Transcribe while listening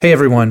Hey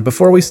everyone,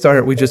 before we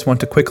start, we just want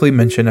to quickly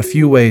mention a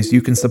few ways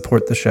you can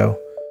support the show.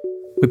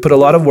 We put a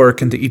lot of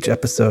work into each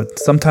episode,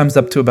 sometimes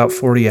up to about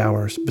 40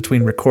 hours,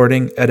 between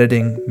recording,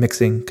 editing,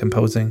 mixing,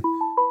 composing.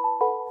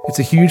 It's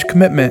a huge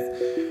commitment,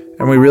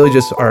 and we really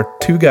just are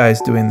two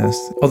guys doing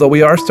this, although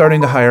we are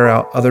starting to hire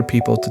out other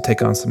people to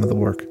take on some of the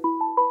work.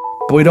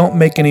 But we don't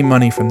make any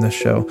money from this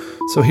show,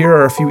 so here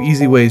are a few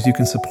easy ways you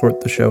can support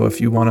the show if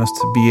you want us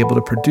to be able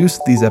to produce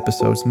these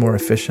episodes more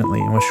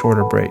efficiently and with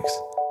shorter breaks.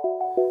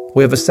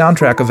 We have a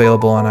soundtrack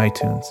available on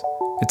iTunes.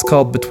 It's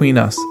called Between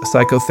Us, a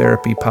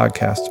psychotherapy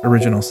podcast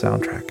original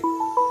soundtrack.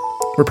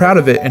 We're proud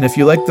of it, and if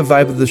you like the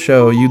vibe of the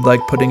show, you'd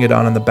like putting it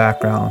on in the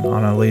background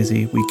on a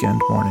lazy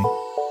weekend morning.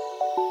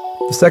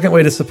 The second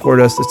way to support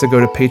us is to go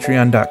to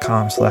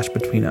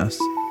patreon.com/betweenus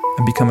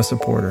and become a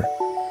supporter.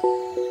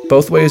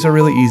 Both ways are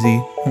really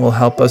easy and will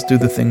help us do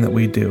the thing that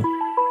we do.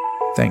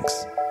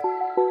 Thanks.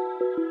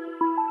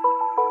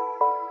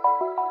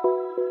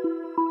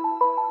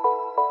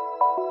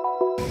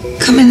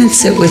 Come in and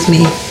sit with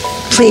me,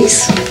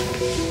 please.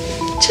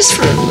 Just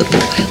for a little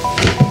while.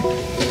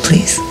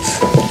 Please.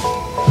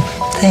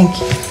 Thank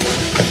you.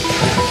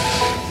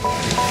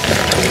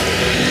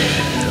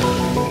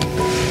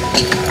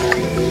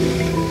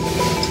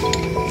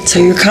 So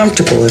you're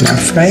comfortable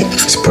enough, right?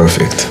 It's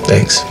perfect.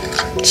 Thanks.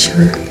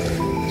 Sure.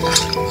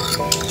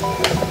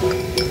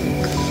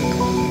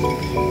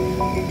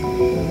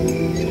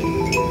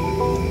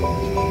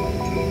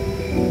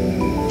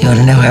 You want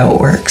to know how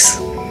it works?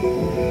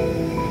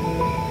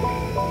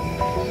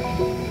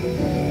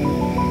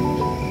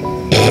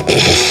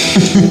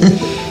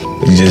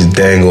 You just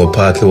dangle a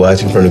pocket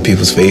watch in front of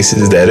people's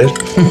faces, is that it?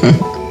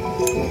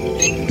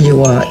 You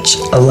watch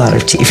a lot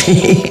of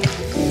TV.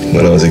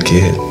 When I was a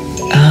kid.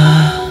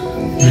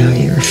 Now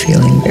you're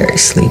feeling very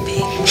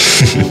sleepy.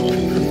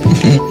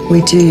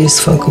 We do use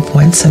focal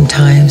points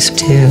sometimes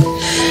to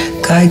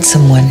guide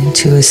someone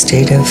into a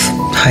state of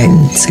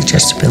heightened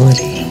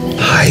suggestibility.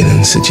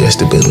 Heightened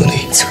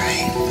suggestibility. That's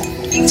right.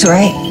 That's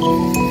right.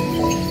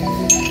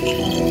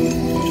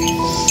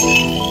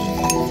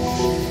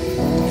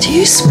 Do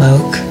you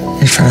smoke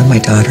in front of my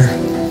daughter?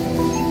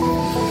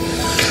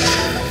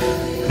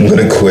 I'm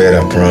gonna quit, I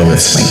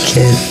promise. My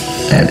kid.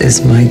 That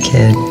is my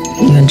kid.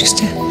 You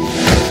understand?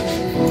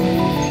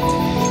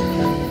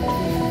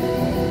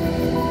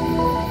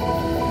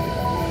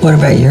 What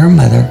about your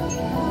mother?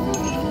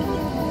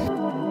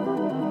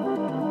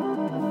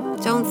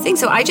 Don't think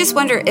so. I just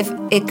wonder if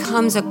it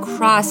comes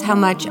across how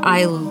much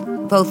I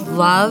both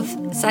love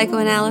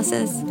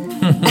psychoanalysis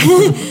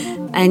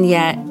and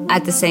yet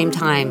at the same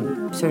time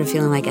sort of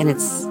feeling like, and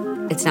it's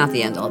not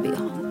the end all be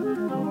all.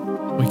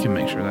 We can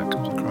make sure that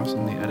comes across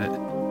in the edit.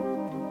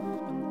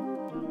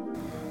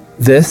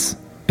 This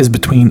is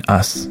Between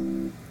Us.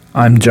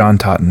 I'm John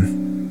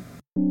Totten.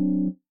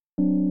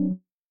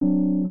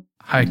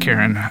 Hi,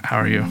 Karen. How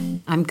are you?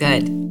 I'm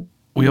good.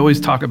 We always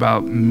talk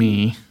about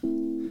me,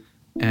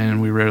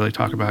 and we rarely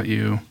talk about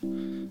you.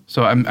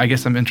 So I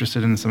guess I'm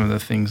interested in some of the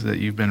things that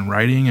you've been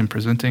writing and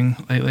presenting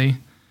lately.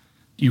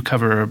 You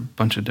cover a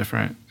bunch of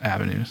different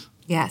avenues.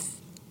 Yes.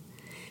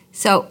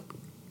 So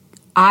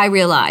I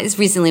realized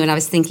recently when I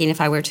was thinking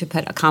if I were to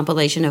put a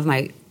compilation of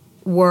my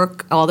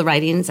work, all the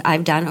writings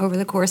I've done over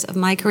the course of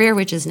my career,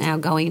 which is now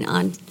going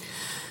on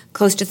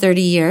close to 30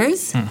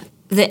 years,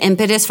 the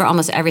impetus for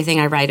almost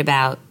everything I write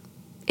about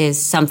is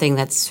something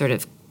that's sort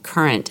of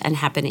current and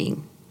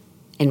happening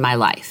in my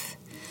life.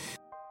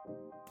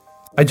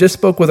 I just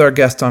spoke with our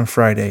guest on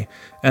Friday,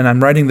 and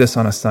I'm writing this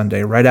on a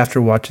Sunday, right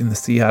after watching the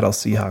Seattle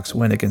Seahawks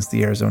win against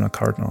the Arizona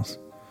Cardinals.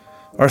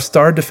 Our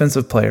star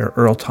defensive player,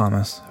 Earl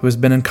Thomas, who has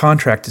been in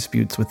contract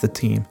disputes with the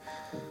team,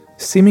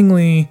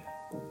 seemingly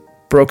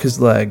broke his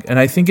leg, and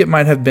I think it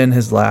might have been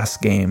his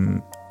last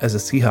game as a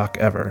Seahawk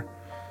ever.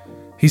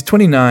 He's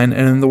 29,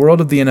 and in the world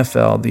of the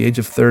NFL, the age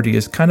of 30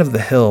 is kind of the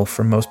hill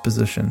for most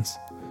positions.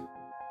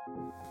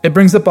 It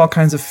brings up all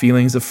kinds of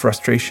feelings of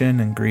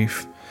frustration and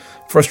grief.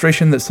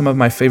 Frustration that some of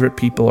my favorite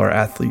people are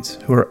athletes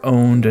who are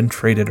owned and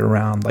traded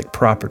around like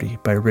property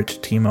by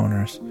rich team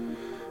owners.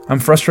 I'm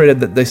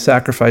frustrated that they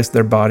sacrifice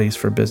their bodies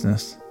for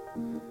business.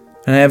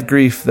 And I have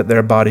grief that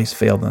their bodies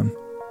fail them.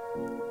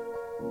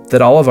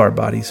 That all of our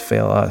bodies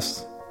fail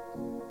us.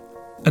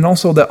 And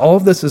also that all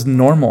of this is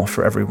normal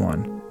for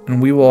everyone, and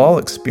we will all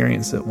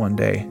experience it one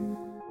day.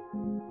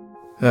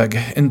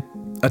 In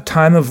a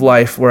time of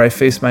life where I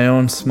face my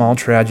own small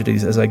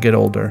tragedies as I get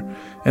older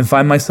and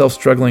find myself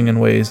struggling in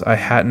ways I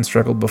hadn't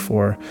struggled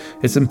before,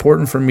 it's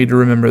important for me to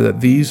remember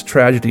that these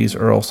tragedies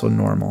are also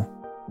normal.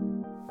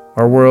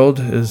 Our world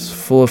is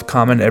full of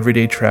common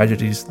everyday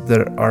tragedies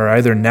that are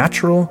either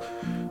natural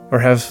or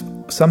have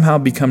somehow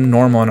become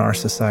normal in our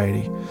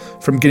society,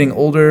 from getting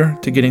older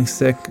to getting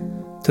sick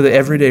to the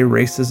everyday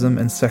racism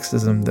and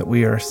sexism that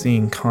we are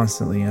seeing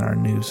constantly in our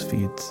news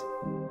feeds.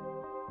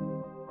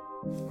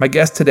 My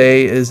guest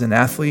today is an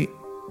athlete,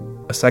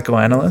 a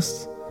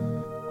psychoanalyst,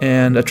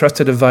 and a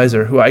trusted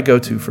advisor who I go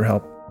to for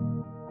help.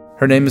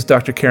 Her name is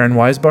Dr. Karen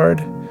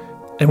Weisbard,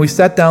 and we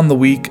sat down the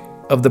week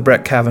of the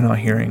Brett Kavanaugh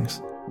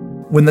hearings.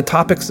 when the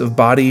topics of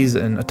bodies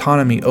and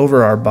autonomy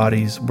over our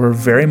bodies were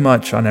very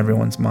much on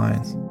everyone's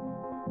minds.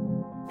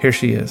 Here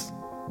she is.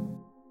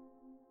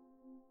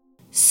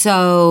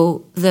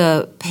 So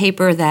the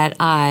paper that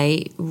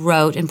I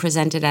wrote and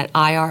presented at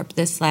IARP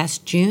this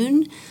last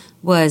June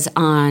was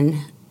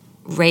on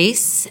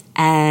race,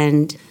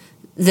 and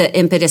the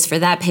impetus for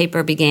that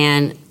paper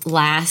began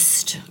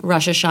last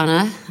Rosh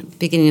Hashanah,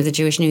 beginning of the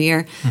Jewish New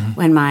Year,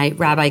 when my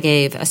rabbi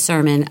gave a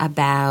sermon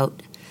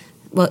about,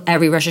 well,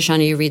 every Rosh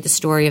Hashanah you read the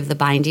story of the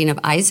binding of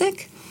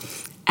Isaac,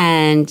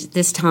 and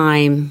this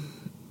time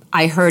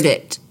I heard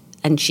it,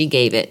 and she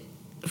gave it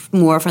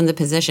more from the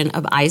position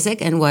of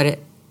Isaac and what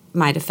it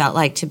might have felt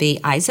like to be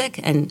Isaac,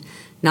 and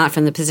not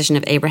from the position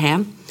of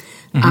Abraham,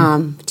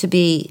 to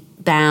be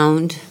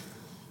bound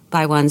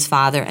by one's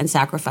father and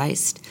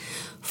sacrificed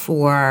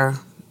for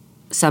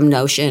some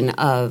notion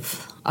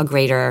of a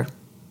greater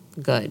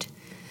good.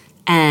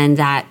 And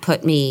that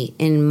put me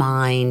in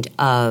mind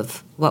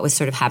of what was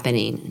sort of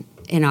happening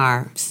in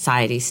our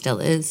society, still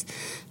is.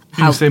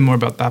 Can you say more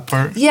about that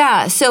part?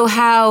 Yeah, so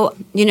how,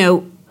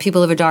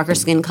 people of a darker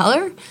skin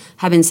color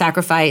have been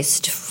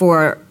sacrificed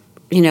for,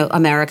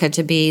 America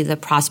to be the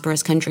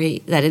prosperous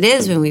country that it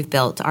is when we've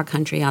built our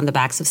country on the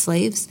backs of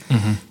slaves.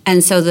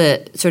 And so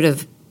the sort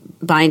of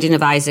binding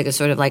of Isaac is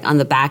sort of like on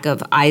the back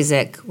of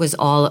Isaac was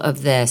all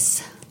of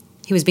this.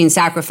 He was being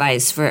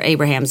sacrificed for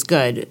Abraham's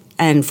good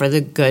and for the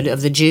good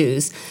of the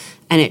Jews.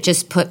 And it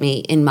just put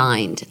me in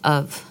mind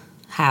of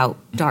how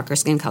darker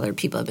skin colored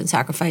people have been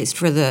sacrificed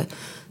for the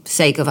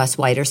sake of us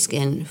whiter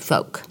skinned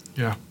folk.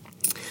 Yeah.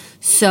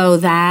 So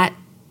that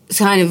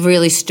kind of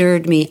really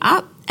stirred me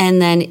up. And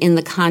then in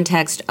the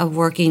context of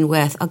working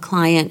with a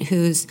client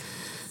whose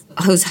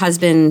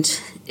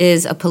husband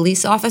is a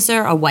police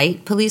officer, a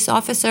white police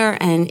officer,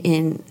 and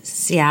in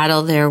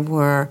Seattle there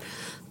were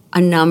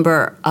a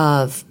number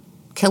of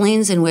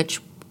killings in which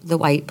the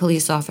white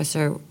police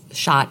officer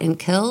shot and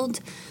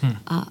killed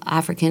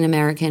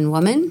African-American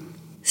woman.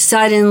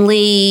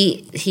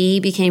 Suddenly, he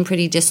became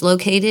pretty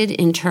dislocated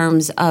in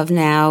terms of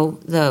now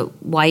the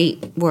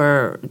white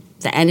were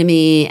the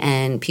enemy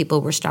and people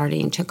were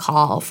starting to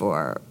call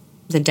for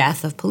the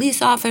death of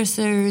police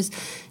officers.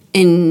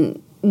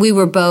 And we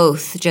were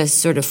both just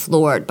sort of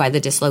floored by the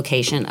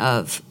dislocation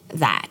of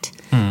that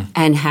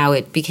and how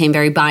it became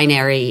very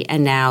binary.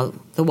 And now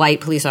the white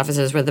police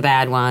officers were the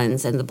bad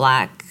ones and the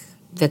black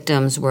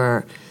victims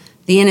were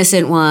the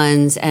innocent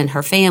ones. And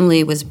her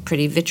family was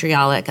pretty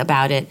vitriolic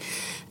about it.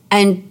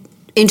 And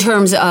in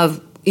terms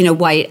of,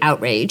 white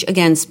outrage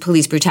against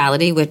police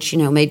brutality, which,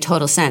 made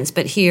total sense.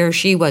 But here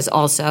she was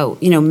also,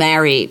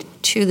 married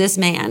to this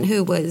man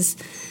who was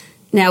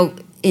now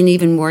in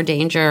even more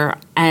danger.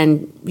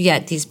 And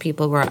yet these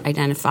people were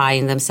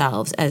identifying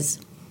themselves as,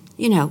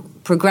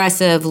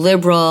 progressive,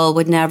 liberal,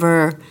 would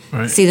never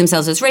see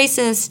themselves as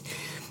racist.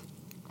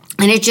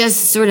 And it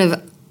just sort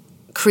of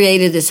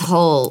created this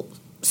whole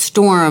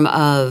storm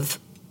of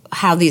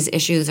how these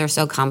issues are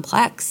so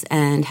complex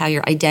and how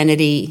your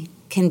identity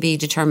can be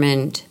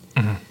determined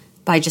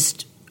by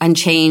just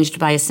unchanged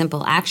by a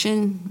simple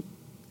action.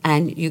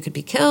 And you could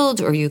be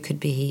killed or you could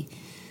be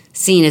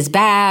seen as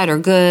bad or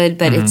good,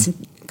 but it's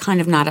kind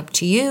of not up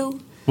to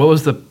you. What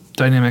was the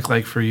dynamic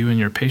like for you and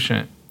your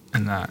patient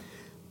in that?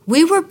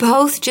 We were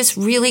both just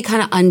really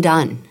kind of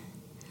undone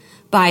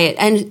by it.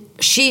 And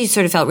she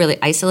sort of felt really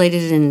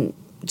isolated and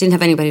didn't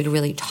have anybody to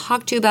really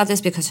talk to about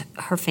this because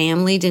her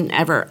family didn't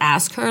ever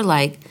ask her,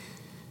 like,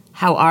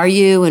 how are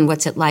you and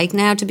what's it like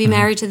now to be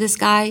married to this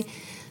guy?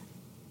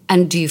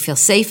 And do you feel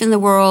safe in the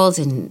world?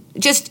 And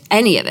just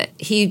any of it.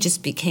 He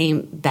just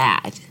became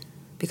bad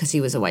because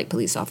he was a white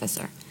police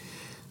officer.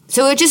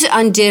 So it just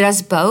undid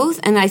us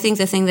both. And I think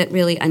the thing that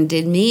really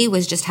undid me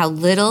was just how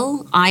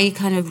little I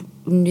kind of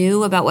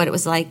knew about what it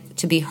was like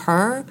to be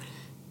her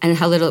and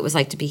how little it was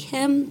like to be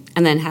him,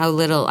 and then how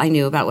little I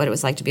knew about what it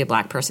was like to be a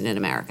black person in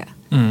America.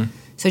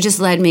 So it just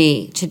led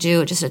me to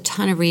do just a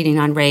ton of reading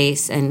on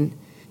race, and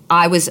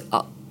I was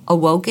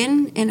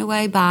awoken in a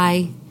way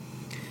by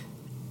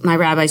my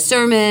rabbi's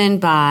sermon,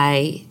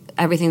 by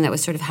everything that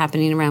was sort of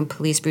happening around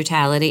police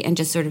brutality, and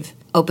just sort of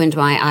opened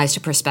my eyes to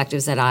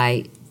perspectives that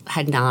I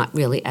had not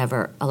really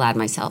ever allowed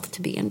myself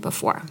to be in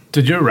before.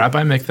 Did your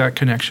rabbi make that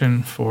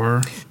connection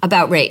for?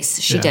 About race,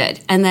 she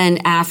did. And then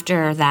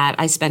after that,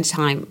 I spent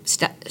time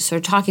sort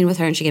of talking with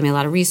her, and she gave me a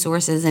lot of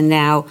resources. And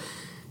now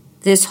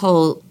this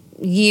whole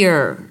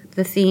year,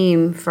 the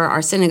theme for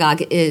our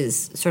synagogue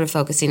is sort of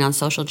focusing on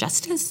social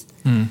justice.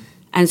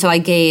 And so I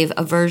gave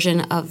a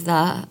version of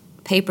the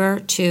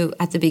paper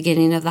at the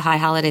beginning of the high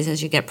holidays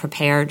as you get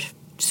prepared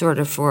sort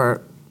of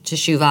for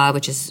teshuvah,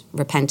 which is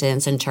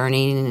repentance and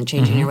turning and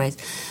changing your ways.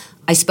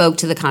 I spoke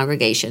to the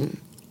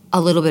congregation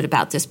a little bit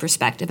about this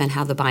perspective and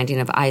how the binding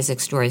of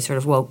Isaac's story sort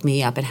of woke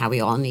me up and how we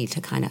all need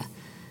to kind of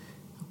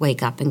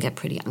wake up and get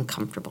pretty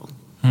uncomfortable.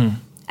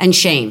 And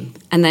shame.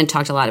 And then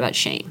talked a lot about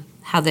shame,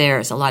 how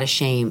there's a lot of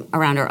shame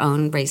around our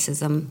own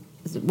racism,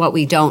 what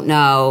we don't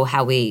know,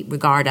 how we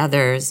regard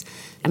others.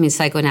 I mean,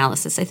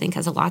 psychoanalysis, I think,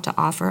 has a lot to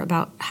offer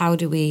about how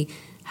do we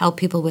help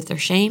people with their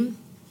shame.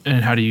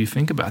 And how do you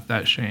think about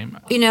that shame?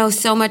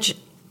 So much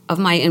of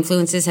my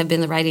influences have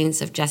been the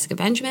writings of Jessica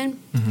Benjamin.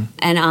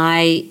 And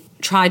I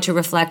tried to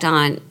reflect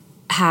on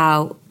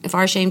how if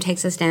our shame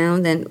takes us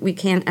down, then we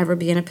can't ever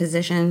be in a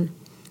position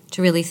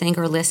to really think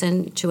or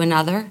listen to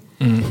another.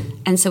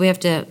 And so we have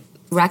to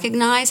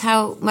recognize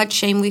how much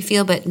shame we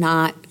feel, but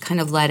not kind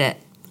of let it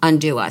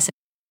undo us.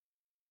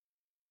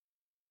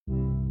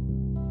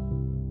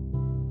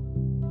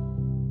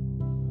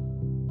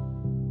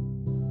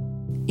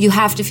 You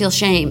have to feel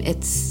shame.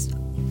 It's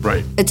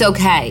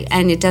okay,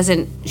 and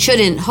it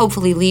shouldn't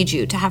hopefully lead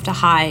you to have to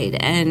hide,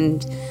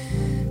 and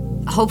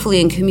hopefully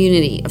in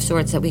community of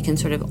sorts that we can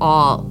sort of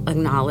all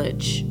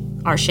acknowledge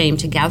our shame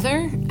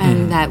together,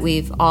 and that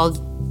we've all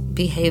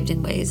behaved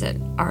in ways that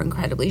are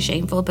incredibly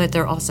shameful, but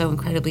they're also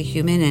incredibly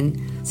human,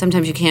 and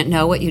sometimes you can't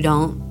know what you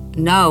don't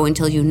know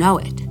until you know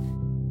it.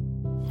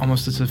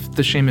 Almost as if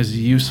the shame is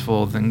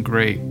useful, then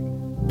great.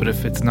 But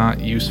if it's not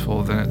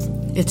useful, then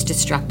it's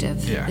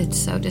destructive. Yeah. It's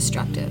so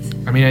destructive.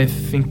 I mean, I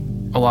think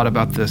a lot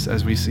about this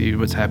as we see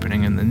what's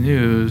happening in the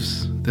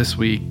news this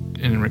week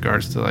in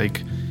regards to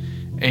like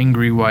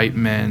angry white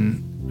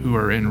men who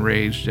are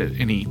enraged at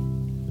any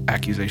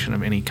accusation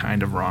of any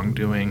kind of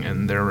wrongdoing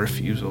and their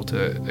refusal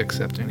to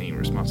accept any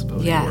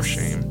responsibility or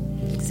shame.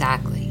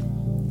 Exactly.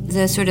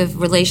 The sort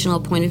of relational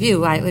point of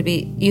view, right, would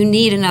be you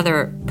need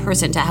another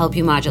person to help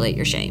you modulate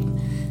your shame.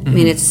 I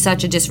mean, it's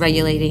such a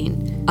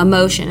dysregulating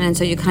emotion, and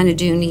so you kind of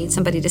do need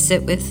somebody to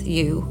sit with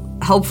you,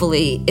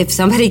 hopefully, if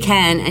somebody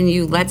can, and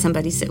you let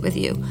somebody sit with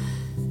you,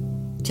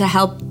 to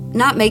help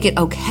not make it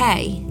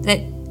okay that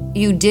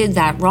you did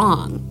that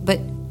wrong, but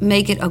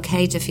make it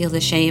okay to feel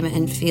the shame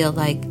and feel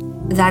like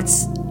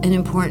that's an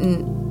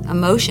important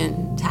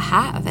emotion to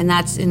have. And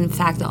that's, in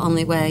fact, the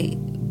only way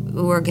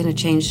we're going to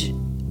change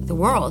the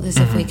world is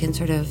if we can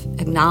sort of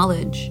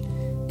acknowledge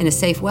in a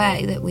safe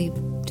way that we've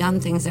done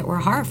things that we're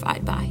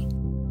horrified by.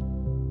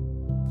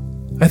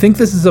 I think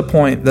this is a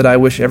point that I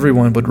wish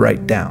everyone would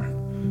write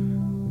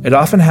down. It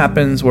often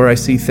happens where I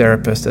see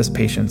therapists as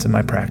patients in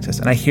my practice,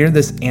 and I hear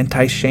this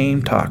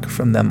anti-shame talk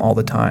from them all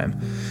the time,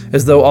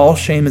 as though all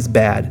shame is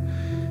bad,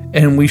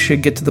 and we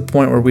should get to the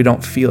point where we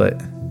don't feel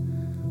it.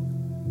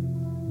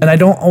 And I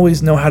don't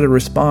always know how to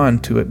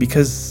respond to it,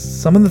 because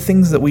some of the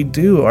things that we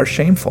do are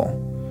shameful,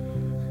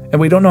 and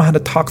we don't know how to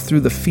talk through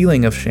the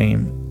feeling of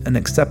shame and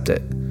accept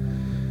it.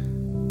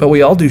 But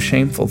we all do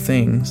shameful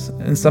things,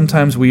 and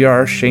sometimes we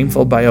are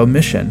shameful by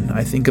omission.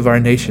 I think of our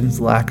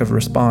nation's lack of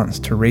response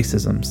to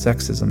racism,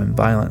 sexism, and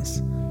violence.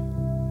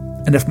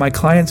 And if my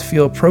clients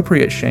feel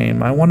appropriate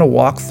shame, I want to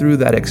walk through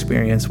that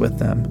experience with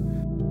them,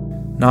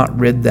 not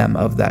rid them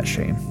of that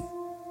shame.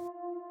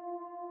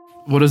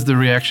 What has the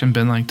reaction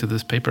been like to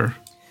this paper?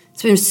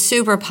 It's been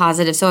super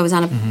positive. So I was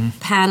on a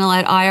panel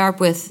at IARP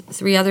with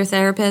 3 other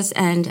therapists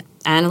and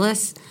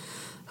analysts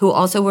who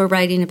also were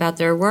writing about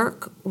their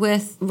work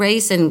with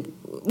race, and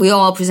we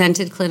all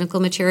presented clinical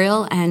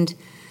material, and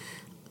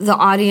the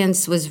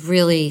audience was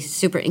really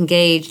super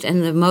engaged.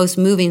 And the most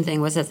moving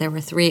thing was that there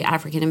were 3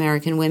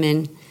 African-American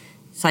women,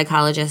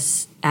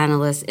 psychologists,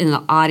 analysts in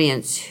the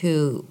audience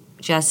who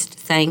just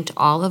thanked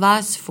all of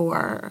us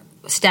for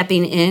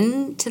stepping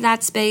into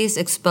that space,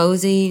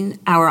 exposing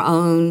our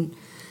own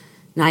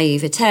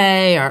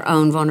naivete, our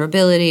own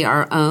vulnerability,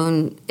 our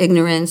own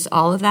ignorance,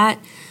 all of that,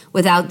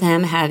 without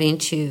them having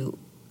to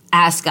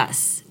ask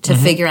us to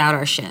figure out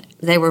our shit.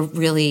 They were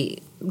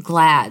really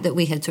glad that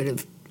we had sort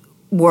of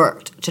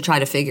worked to try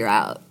to figure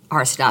out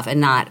our stuff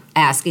and not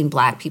asking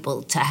Black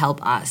people to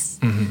help us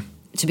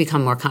to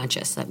become more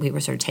conscious, that we were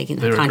sort of taking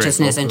that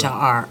consciousness into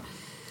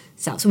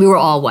ourselves. We were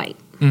all white,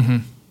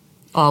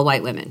 all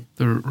white women.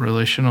 The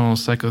relational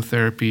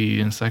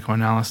psychotherapy and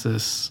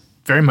psychoanalysis,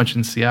 very much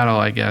in Seattle,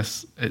 I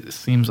guess, it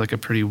seems like a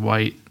pretty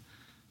white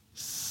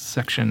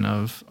section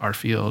of our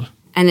field.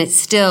 And it's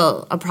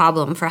still a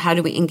problem for how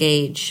do we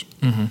engage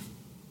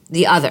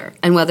the other,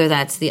 and whether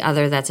that's the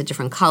other that's a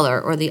different color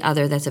or the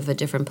other that's of a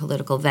different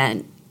political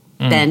bent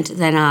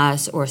than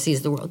us or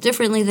sees the world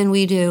differently than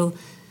we do.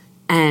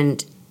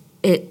 And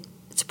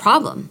it's a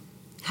problem.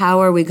 How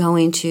are we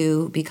going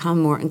to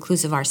become more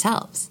inclusive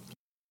ourselves?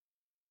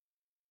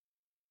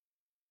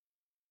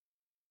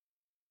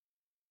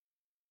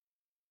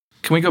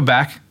 Can we go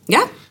back?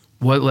 Yeah.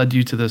 What led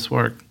you to this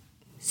work?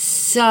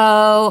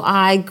 So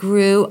I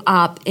grew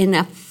up in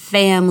a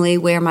family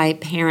where my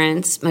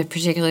parents,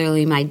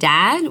 particularly my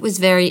dad, was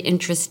very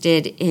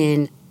interested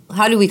in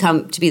how do we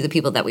come to be the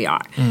people that we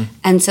are.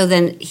 And so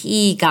then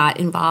he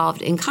got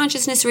involved in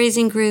consciousness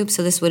raising groups.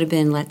 So this would have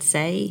been, let's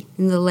say,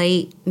 in the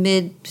late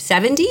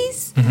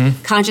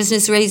mid-70s.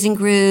 Consciousness raising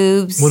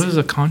groups. What is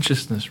a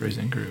consciousness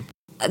raising group?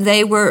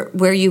 They were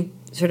where you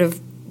sort of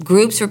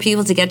groups for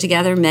people to get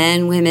together,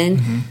 men,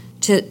 women,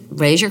 to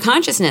raise your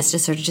consciousness, to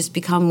sort of just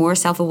become more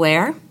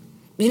self-aware.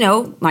 You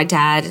know, my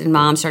dad and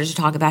mom started to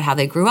talk about how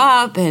they grew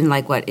up and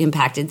like what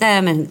impacted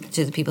them and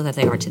to the people that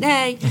they are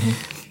today.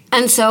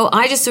 And so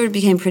I just sort of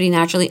became pretty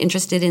naturally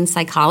interested in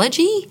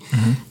psychology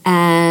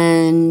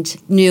and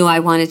and knew I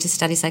wanted to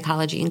study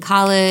psychology in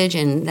college,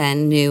 and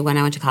then knew when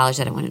I went to college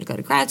that I wanted to go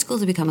to grad school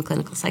to become a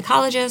clinical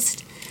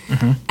psychologist.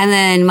 And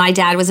then my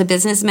dad was a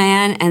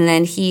businessman, and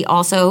then he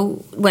also,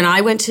 when I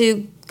went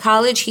to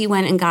college, he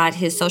went and got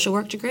his social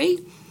work degree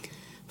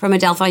from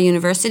Adelphi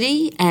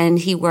University, and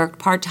he worked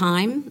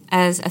part-time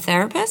as a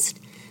therapist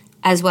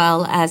as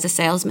well as a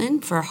salesman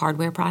for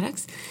hardware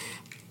products.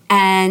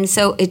 And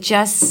so it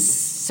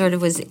just sort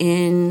of was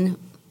in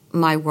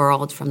my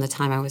world from the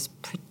time I was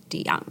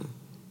pretty young.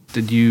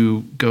 Did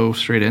you go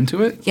straight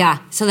into it? Yeah.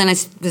 So then I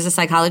was a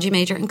psychology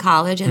major in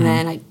college, and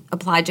then I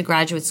applied to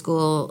graduate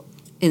school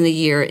in the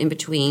year in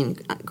between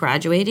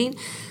graduating,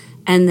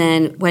 and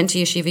then went to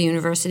Yeshiva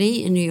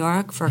University in New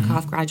York for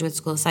Kof Graduate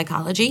School of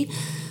Psychology,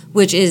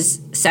 which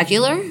is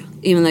secular,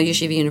 even though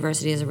Yeshiva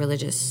University is a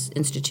religious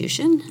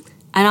institution.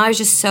 And I was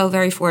just so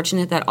very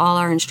fortunate that all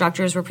our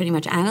instructors were pretty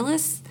much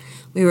analysts.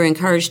 We were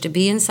encouraged to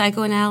be in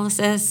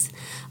psychoanalysis.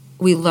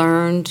 We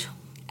learned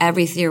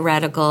every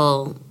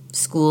theoretical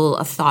school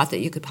of thought that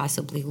you could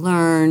possibly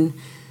learn.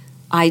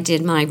 I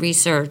did my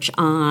research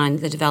on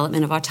the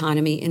development of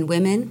autonomy in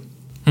women,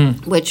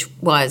 which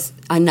was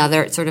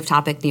another sort of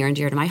topic near and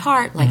dear to my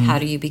heart, like how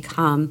do you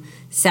become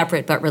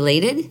separate but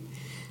related,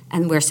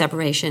 and where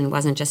separation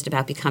wasn't just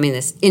about becoming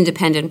this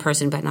independent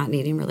person but not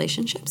needing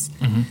relationships.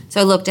 So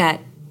I looked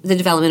at the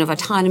development of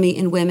autonomy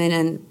in women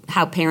and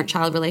how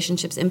parent-child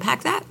relationships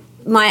impact that.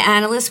 My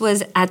analyst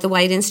was at the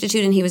White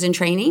Institute, and he was in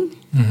training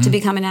to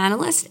become an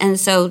analyst. And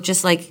so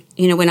just like,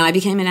 when I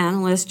became an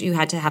analyst, you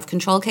had to have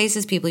control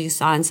cases, people you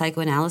saw in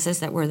psychoanalysis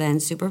that were then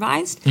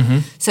supervised.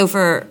 So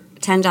for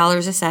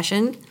 $10 a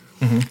session,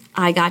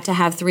 I got to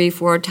have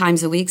 3-4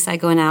 times a week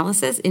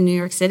psychoanalysis in New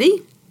York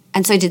City.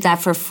 And so I did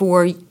that for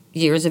 4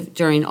 years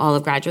during all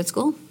of graduate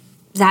school.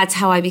 That's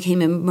how I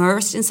became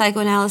immersed in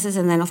psychoanalysis.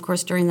 And then, of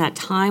course, during that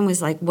time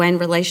was like when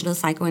relational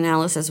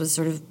psychoanalysis was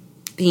sort of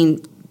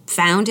being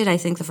founded. I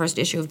think the first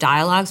issue of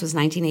Dialogues was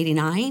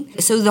 1989.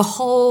 So the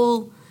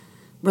whole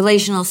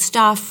relational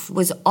stuff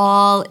was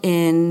all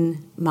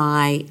in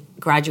my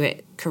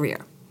graduate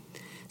career.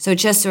 So it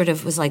just sort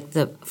of was like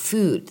the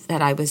food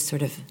that I was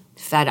sort of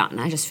fed on.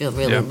 I just feel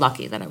really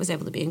lucky that I was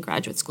able to be in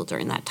graduate school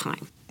during that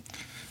time.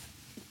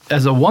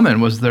 As a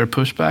woman, was there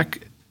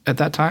pushback at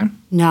that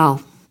time?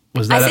 No.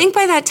 Was that I think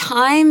by that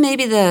time,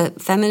 maybe the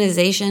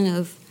feminization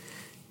of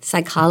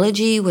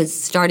psychology was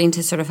starting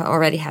to sort of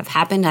already have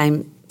happened.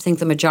 I think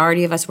the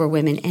majority of us were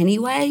women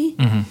anyway.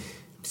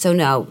 So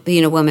no,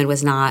 being a woman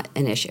was not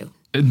an issue.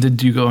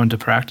 Did you go into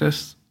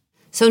practice?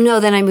 So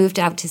no, then I moved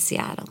out to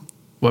Seattle.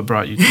 What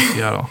brought you to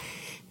Seattle?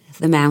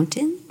 The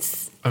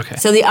mountains. Okay.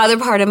 So the other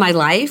part of my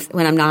life,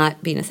 when I'm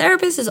not being a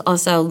therapist, is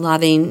also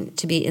loving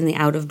to be in the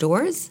out of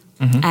doors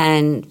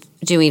and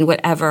doing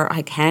whatever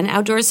I can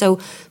outdoors. So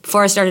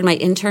before I started my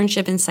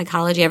internship in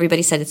psychology,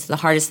 everybody said it's the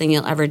hardest thing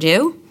you'll ever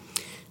do.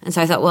 And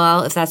so I thought,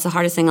 well, if that's the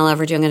hardest thing I'll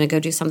ever do, I'm going to go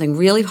do something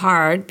really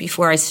hard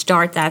before I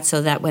start that,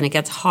 so that when it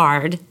gets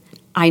hard,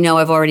 I know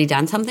I've already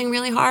done something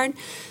really hard.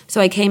 So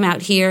I came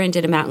out here and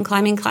did a mountain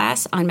climbing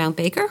class on Mount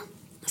Baker,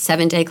 a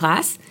 7-day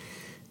class.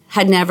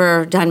 Had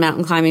never done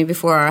mountain climbing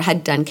before,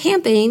 had done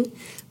camping,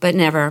 but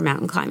never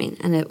mountain climbing.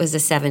 And it was a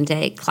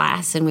 7-day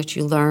class in which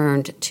you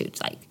learned to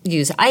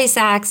use ice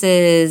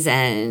axes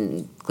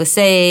and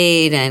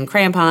glissade and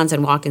crampons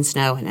and walk in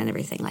snow and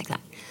everything like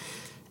that.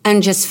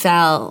 And just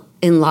fell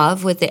in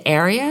love with the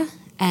area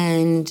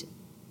and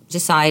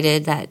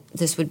decided that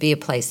this would be a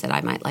place that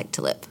I might like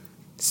to live.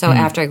 So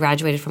after I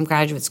graduated from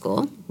graduate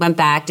school, went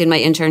back, did my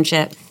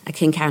internship at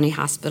King County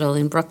Hospital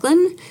in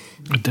Brooklyn.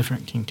 A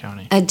different King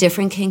County. A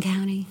different King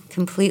County,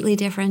 completely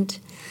different.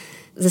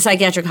 The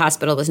psychiatric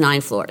hospital was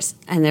 9 floors,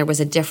 and there was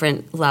a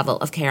different level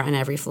of care on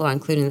every floor,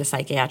 including the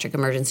psychiatric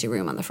emergency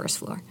room on the first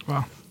floor.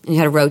 Wow. And you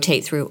had to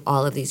rotate through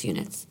all of these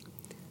units.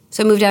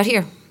 So I moved out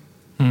here.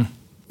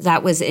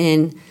 That was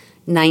in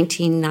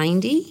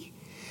 1990.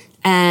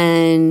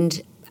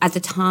 And at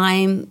the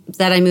time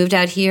that I moved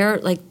out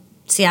here,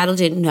 Seattle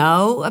didn't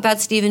know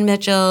about Stephen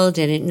Mitchell,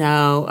 didn't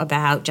know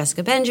about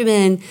Jessica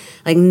Benjamin.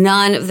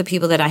 None of the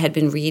people that I had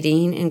been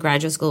reading in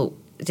graduate school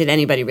did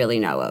anybody really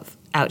know of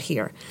out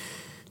here.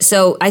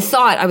 So I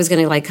thought I was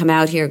going to come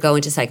out here, go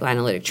into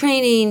psychoanalytic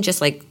training, just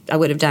like I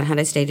would have done had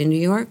I stayed in New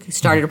York,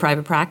 started a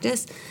private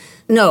practice.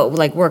 No,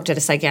 worked at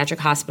a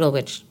psychiatric hospital,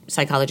 which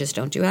psychologists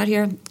don't do out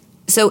here.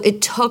 So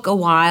it took a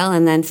while,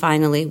 and then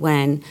finally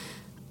when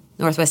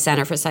Northwest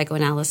Center for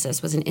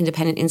Psychoanalysis was an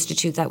independent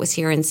institute that was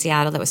here in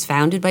Seattle that was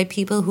founded by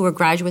people who were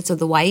graduates of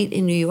the White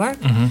in New York,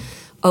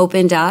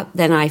 opened up,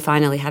 then I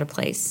finally had a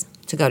place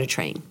to go to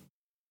train.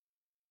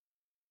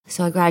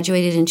 So I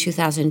graduated in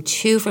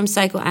 2002 from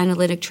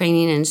psychoanalytic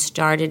training and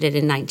started it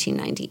in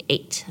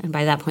 1998. And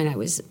by that point, I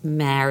was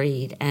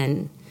married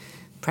and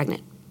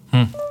pregnant.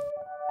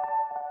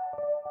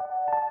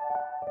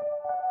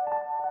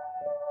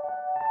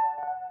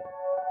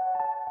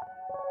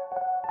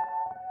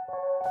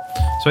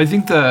 So I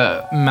think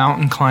the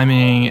mountain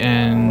climbing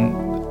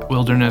and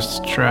wilderness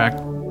trek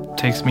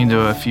takes me to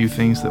a few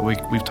things that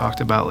we've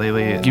talked about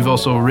lately. You've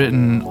also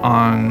written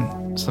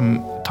on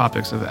some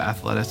topics of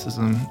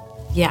athleticism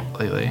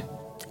lately.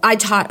 I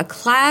taught a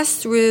class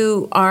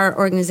through our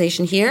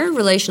organization here,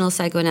 Relational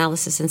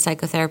Psychoanalysis and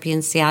Psychotherapy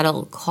in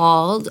Seattle,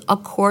 called A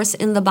Course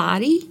in the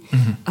Body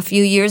a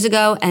few years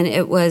ago. And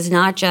it was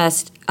not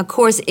just a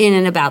course in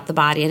and about the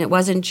body. And it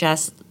wasn't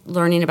just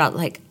learning about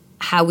like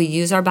how we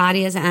use our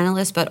body as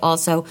analysts, but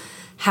also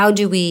how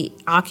do we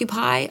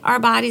occupy our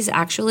bodies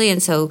actually.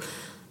 And so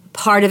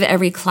part of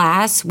every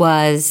class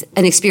was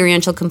an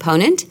experiential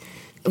component.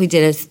 We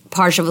did a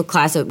partial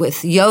class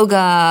with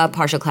yoga,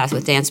 partial class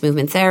with dance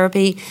movement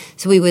therapy.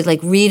 So we would like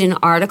read an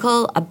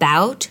article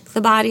about the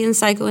body and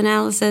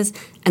psychoanalysis,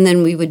 and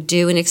then we would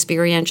do an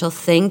experiential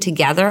thing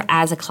together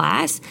as a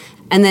class.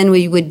 And then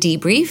we would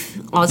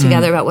debrief all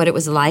together about what it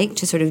was like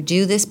to sort of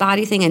do this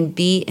body thing and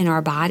be in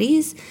our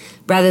bodies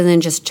rather than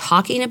just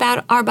talking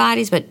about our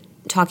bodies, but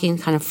talking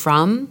kind of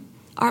from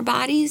our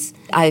bodies.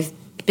 I've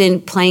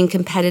been playing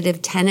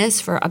competitive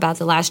tennis for about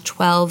the last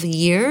 12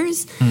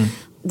 years.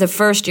 The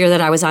first year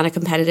that I was on a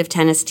competitive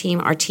tennis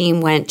team, our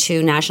team went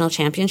to national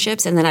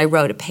championships, and then I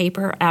wrote a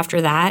paper after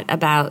that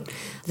about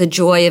the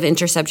joy of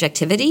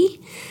intersubjectivity.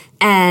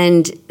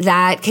 And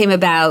that came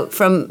about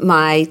from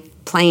my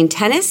playing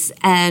tennis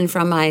and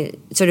from my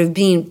sort of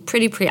being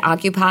pretty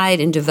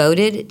preoccupied and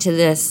devoted to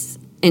this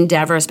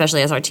endeavor,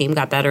 especially as our team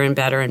got better and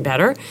better and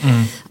better.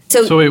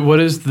 So wait, what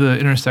is the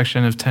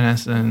intersection of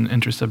tennis and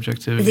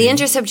intersubjectivity? The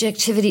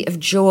intersubjectivity of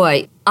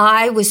joy.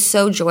 I was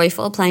so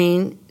joyful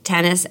playing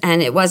tennis,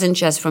 and it wasn't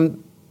just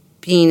from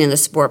being in the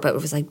sport, but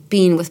it was like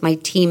being with my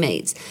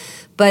teammates.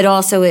 But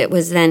also it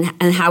was then,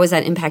 and how was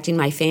that impacting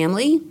my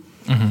family?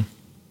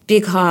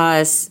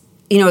 Because,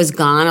 you know, I was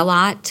gone a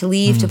lot to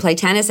leave to play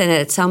tennis, and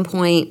at some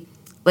point,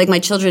 like my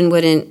children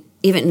wouldn't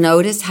even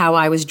notice how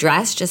I was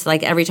dressed. Just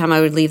like every time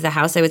I would leave the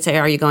house, they would say,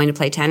 "Are you going to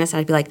play tennis?" And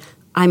I'd be like,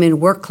 "I'm in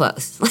work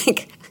clothes."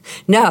 Like,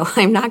 no,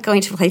 I'm not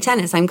going to play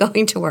tennis. I'm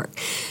going to work.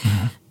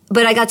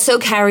 But I got so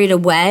carried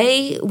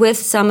away with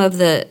some of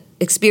the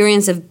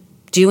experience of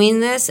doing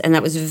this, and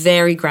that was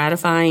very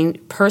gratifying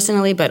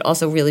personally, but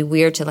also really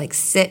weird to like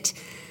sit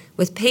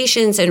with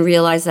patients and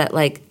realize that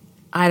like,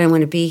 I don't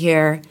want to be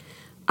here.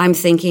 I'm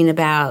thinking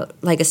about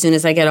like as soon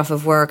as I get off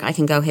of work, I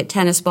can go hit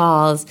tennis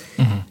balls.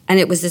 And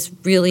it was this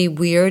really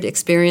weird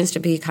experience to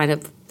be kind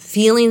of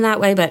feeling that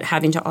way, but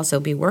having to also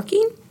be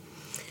working.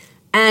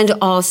 And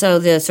also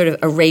the sort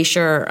of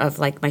erasure of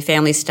like my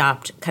family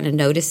stopped kind of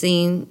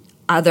noticing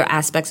other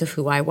aspects of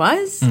who I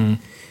was.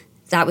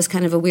 That was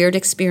kind of a weird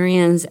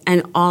experience.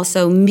 And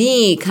also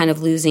me kind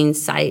of losing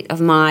sight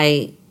of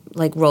my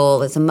like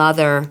role as a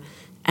mother.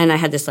 And I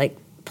had this like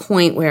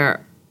point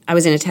where I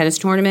was in a tennis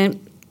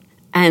tournament,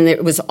 and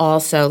it was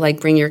also like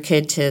bring your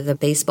kid to the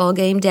baseball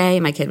game day.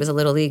 My kid was a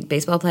little league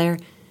baseball player.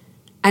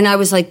 And I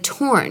was like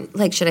torn,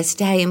 like should I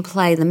stay and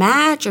play the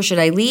match or should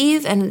I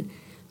leave? And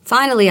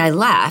finally I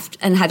left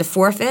and had to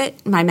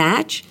forfeit my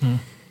match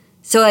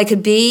so I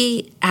could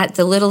be at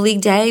the little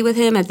league day with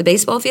him at the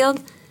baseball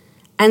field.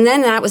 And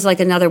then that was like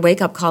another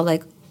wake-up call,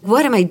 like,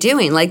 what am I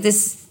doing? Like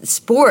this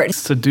sport.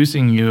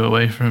 Seducing you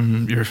away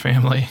from your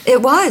family.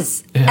 It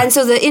was. Yeah. And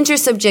so the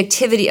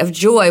intersubjectivity of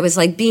joy was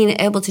like being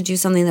able to do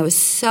something that was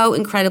so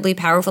incredibly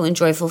powerful and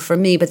joyful for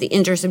me, but the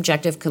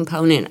intersubjective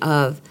component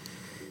of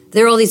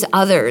there are all these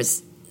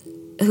others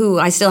who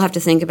I still have to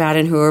think about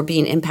and who are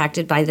being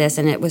impacted by this.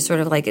 And it was sort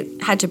of like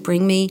it had to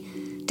bring me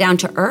down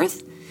to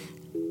earth.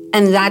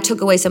 And that took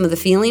away some of the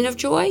feeling of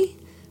joy.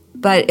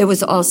 But it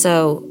was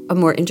also a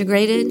more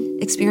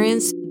integrated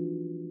experience.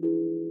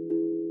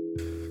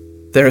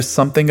 There is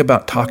something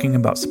about talking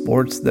about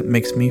sports that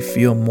makes me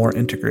feel more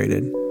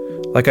integrated.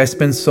 Like I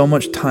spend so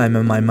much time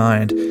in my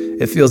mind,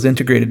 it feels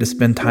integrated to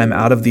spend time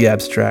out of the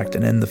abstract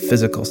and in the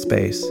physical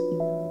space.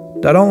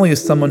 Not only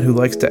as someone who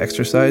likes to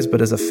exercise,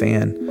 but as a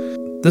fan.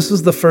 This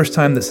was the first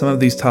time that some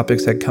of these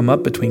topics had come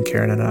up between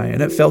Karen and I,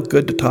 and it felt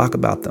good to talk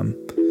about them.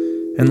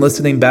 And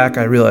listening back,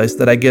 I realized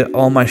that I get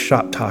all my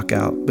shop talk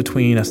out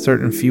between a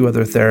certain few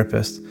other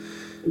therapists,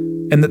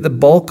 and that the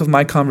bulk of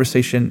my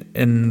conversation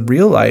in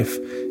real life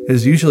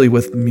is usually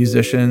with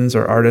musicians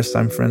or artists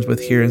I'm friends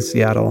with here in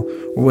Seattle,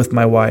 or with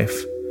my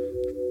wife,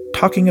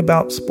 talking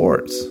about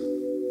sports,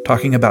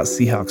 talking about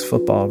Seahawks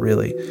football,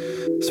 really.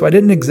 So I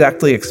didn't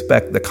exactly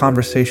expect the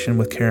conversation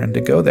with Karen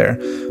to go there,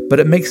 but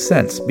it makes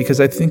sense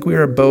because I think we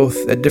are both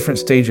at different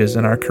stages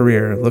in our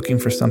career looking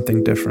for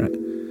something different.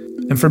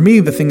 And for me,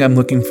 the thing I'm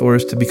looking for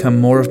is to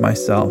become more of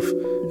myself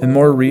and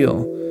more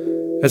real,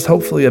 as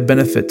hopefully a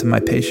benefit to my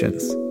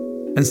patients.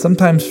 And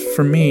sometimes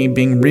for me,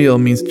 being real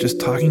means just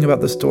talking about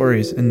the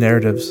stories and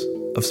narratives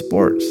of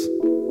sports.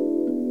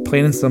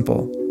 Plain and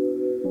simple.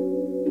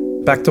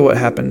 Back to what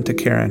happened to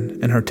Karen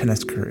in her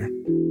tennis career.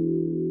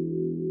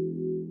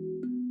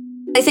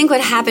 I think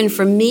what happened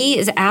for me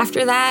is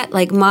after that,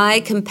 like my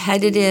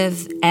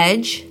competitive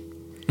edge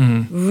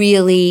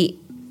really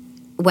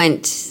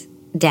went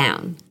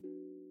down.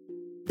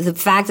 The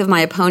fact of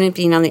my opponent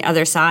being on the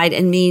other side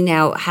and me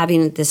now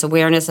having this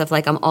awareness of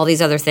like I'm all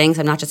these other things,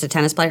 I'm not just a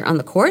tennis player on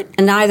the court,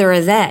 and neither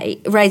are they,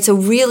 right? So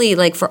really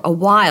like for a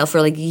while, for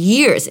like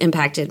years,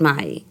 impacted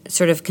my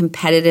sort of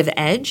competitive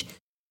edge.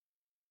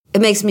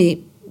 It makes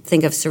me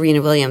think of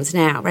Serena Williams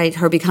now, right?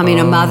 Her becoming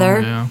a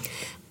mother. Yeah.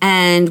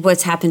 and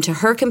what's happened to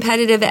her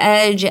competitive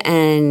edge,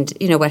 and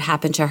what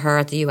happened to her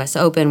at the U.S.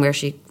 Open, where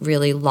she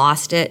really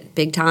lost it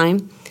big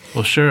time.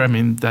 Well, sure. I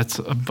mean, that's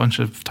a bunch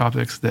of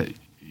topics that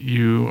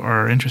you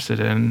are interested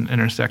in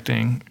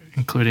intersecting,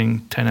 including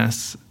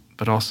tennis,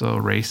 but also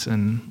race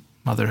and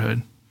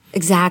motherhood.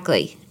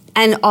 Exactly.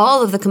 And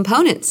all of the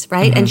components,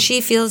 right? And she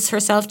feels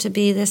herself to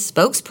be this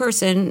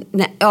spokesperson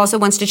that also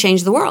wants to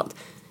change the world,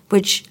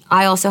 which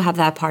I also have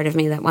that part of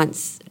me that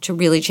wants to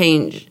really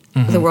change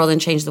the world and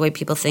change the way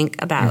people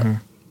think about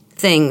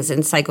things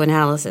and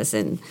psychoanalysis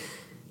and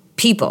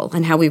people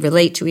and how we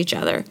relate to each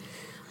other.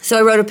 So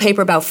I wrote a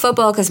paper about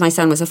football because my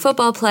son was a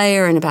football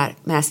player, and about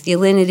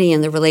masculinity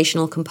and the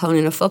relational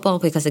component of football,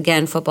 because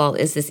again, football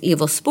is this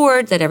evil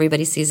sport that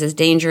everybody sees as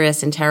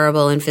dangerous and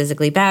terrible and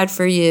physically bad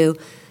for you.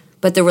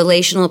 But the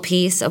relational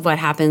piece of what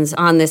happens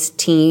on this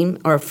team,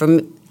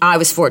 I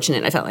was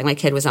fortunate. I felt like my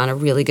kid was on a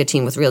really good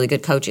team with really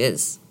good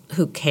coaches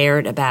who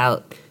cared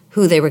about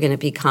who they were going to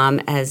become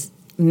as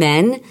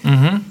men,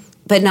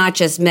 but not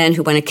just men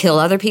who want to kill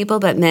other people,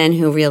 but men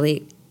who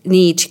really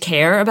need to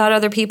care about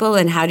other people.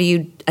 And how do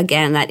you,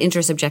 again, that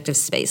intersubjective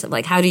space of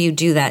like, how do you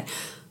do that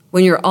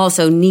when you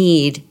also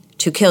need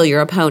to kill your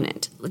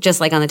opponent?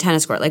 Just like on the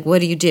tennis court, like what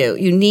do?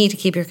 You need to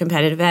keep your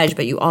competitive edge,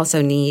 but you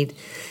also need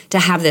to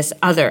have this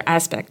other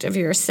aspect of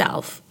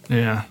yourself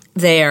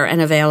there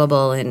and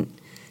available. And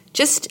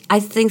just,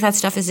 I think that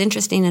stuff is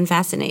interesting and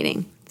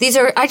fascinating.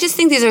 I just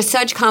think these are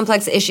such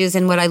complex issues,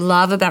 and what I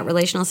love about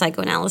relational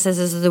psychoanalysis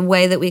is the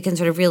way that we can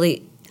sort of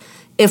really,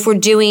 if we're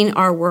doing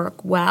our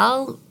work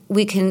well,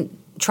 we can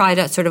try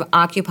to sort of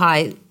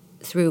occupy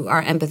through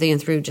our empathy and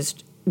through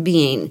just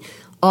being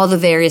all the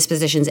various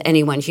positions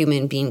any one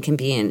human being can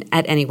be in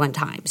at any one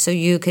time. So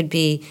you could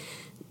be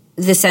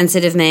the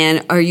sensitive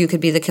man, or you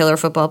could be the killer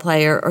football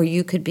player, or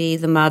you could be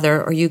the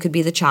mother, or you could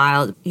be the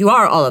child. You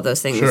are all of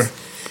those things. Sure.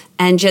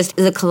 And just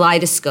the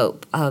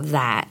kaleidoscope of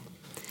that.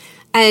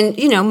 And,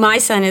 my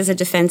son is a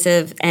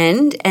defensive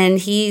end, and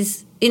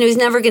he's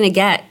never going to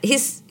get,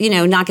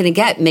 not going to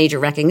get major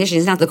recognition.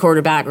 He's not the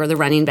quarterback or the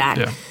running back.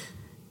 Yeah.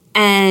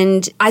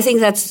 And I think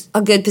that's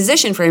a good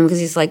position for him because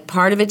he's like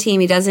part of a team.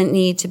 He doesn't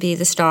need to be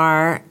the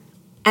star.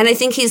 And I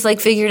think he's like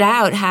figured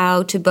out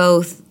how to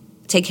both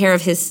take care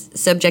of his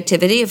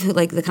subjectivity of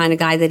like the kind of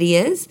guy that he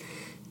is,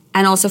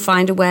 and also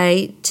find a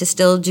way to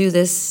still do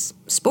this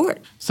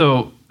sport.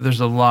 So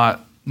there's a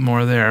lot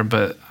more there,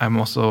 but I'm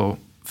also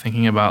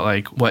thinking about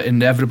like what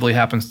inevitably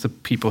happens to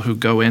people who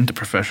go into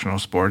professional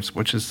sports,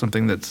 which is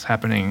something that's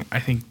happening, I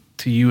think,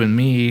 to you and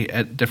me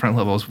at different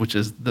levels, which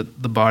is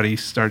that the body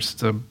starts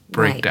to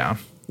break down.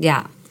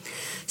 Yeah.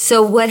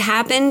 So what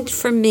happened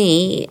for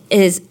me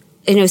is,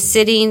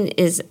 sitting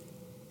is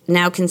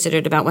now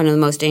considered about one of the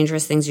most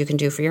dangerous things you can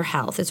do for your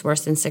health. It's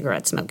worse than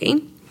cigarette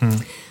smoking.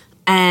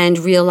 And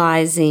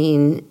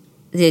realizing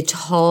the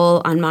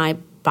toll on my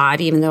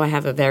body, even though I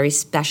have a very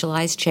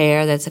specialized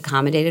chair that's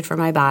accommodated for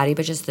my body,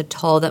 but just the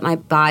toll that my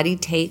body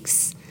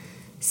takes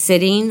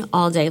sitting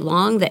all day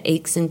long, the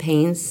aches and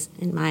pains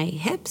in my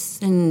hips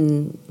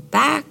and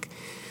back.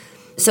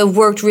 So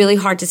worked really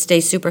hard to stay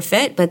super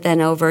fit, but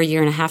then over a year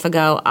and a half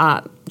ago,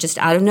 just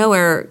out of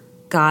nowhere,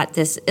 got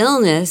this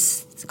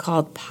illness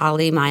called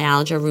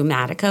polymyalgia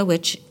rheumatica,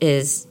 which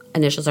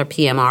initials are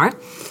PMR.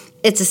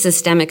 It's a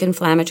systemic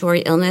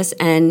inflammatory illness,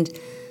 and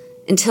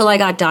until I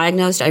got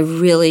diagnosed, I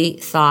really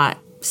thought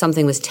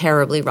something was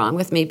terribly wrong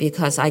with me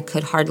because I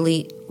could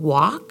hardly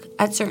walk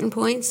at certain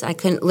points. I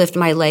couldn't lift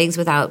my legs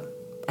without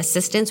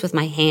assistance with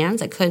my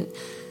hands. I couldn't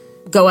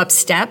go up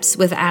steps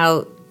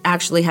without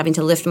actually having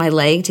to lift my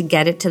leg to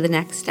get it to the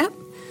next step.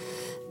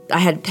 I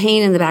had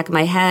pain in the back of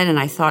my head, and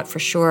I thought for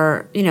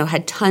sure,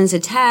 had tons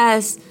of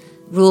tests,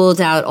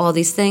 ruled out all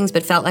these things,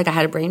 but felt like I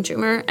had a brain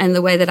tumor. And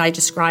the way that I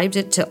described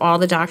it to all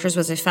the doctors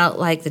was I felt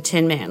like the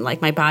Tin Man,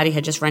 like my body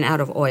had just run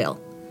out of oil.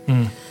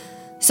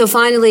 So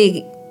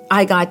finally,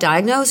 I got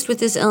diagnosed with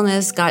this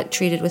illness, got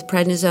treated with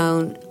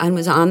prednisone, and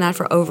was on that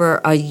for over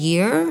a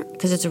year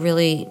because it's a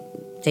really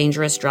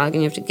dangerous drug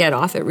and you have to get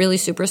off it really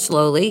super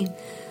slowly.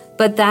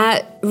 But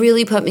that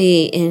really put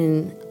me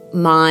in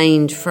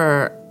mind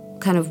for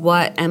kind of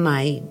what am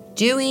I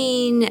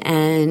doing,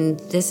 and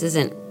this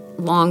isn't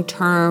long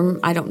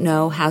term. I don't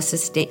know how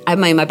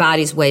my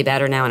body's way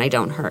better now and I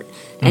don't hurt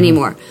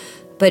anymore.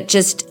 But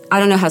just I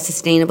don't know how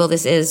sustainable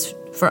this is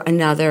for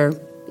another,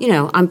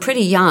 I'm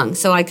pretty young,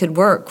 so I could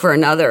work for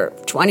another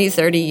 20,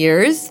 30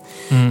 years.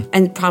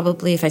 And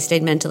probably if I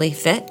stayed mentally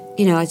fit,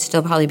 I'd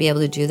still probably be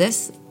able to do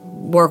this,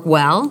 work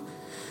well.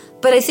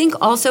 But I think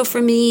also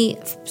for me,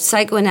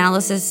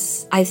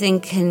 psychoanalysis, I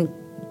think, can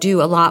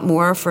do a lot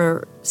more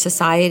for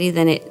society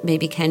than it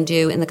maybe can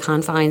do in the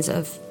confines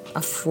of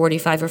a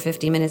 45 or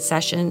 50-minute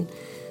session.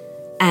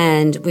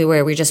 And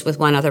we're just with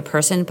one other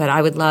person. But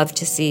I would love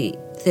to see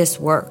this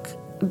work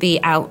be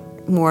out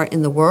more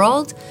in the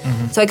world.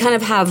 So I kind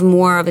of have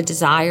more of a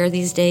desire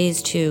these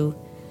days to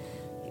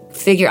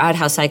figure out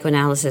how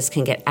psychoanalysis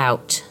can get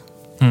out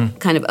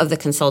kind of the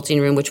consulting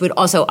room, which would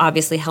also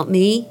obviously help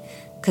me,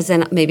 because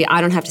then maybe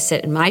I don't have to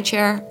sit in my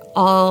chair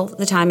all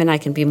the time and I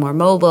can be more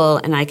mobile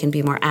and I can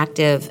be more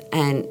active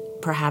and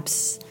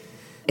perhaps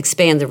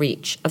expand the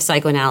reach of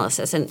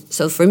psychoanalysis. And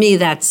so for me,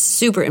 that's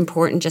super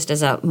important just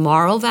as a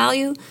moral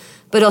value,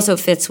 but also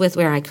fits with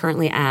where I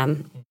currently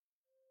am.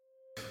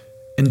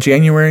 In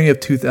January of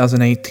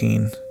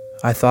 2018,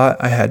 I thought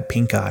I had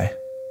pink eye.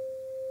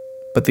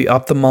 But the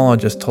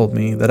ophthalmologist told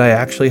me that I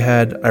actually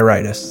had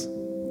iritis,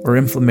 or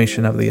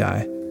inflammation of the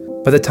eye.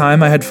 By the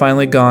time I had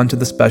finally gone to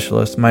the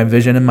specialist, my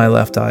vision in my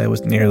left eye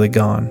was nearly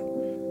gone.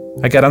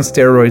 I got on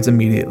steroids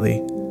immediately,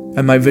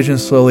 and my vision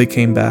slowly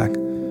came back.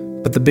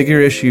 But the bigger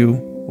issue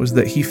was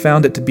that he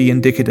found it to be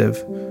indicative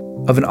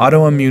of an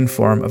autoimmune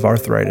form of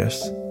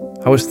arthritis.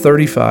 I was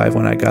 35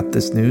 when I got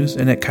this news,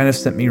 and it kind of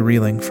sent me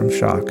reeling from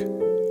shock.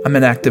 I'm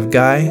an active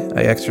guy,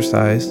 I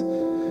exercise,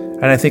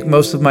 and I think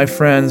most of my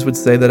friends would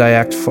say that I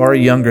act far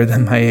younger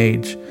than my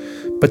age.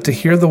 But to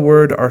hear the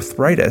word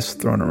arthritis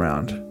thrown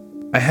around,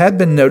 I had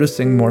been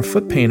noticing more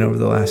foot pain over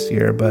the last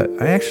year, but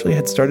I actually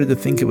had started to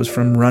think it was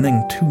from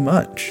running too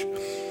much.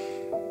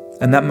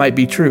 And that might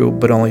be true,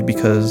 but only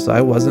because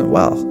I wasn't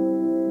well.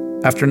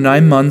 After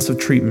 9 months of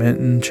treatment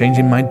and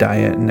changing my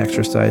diet and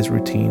exercise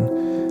routine,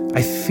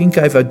 I think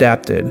I've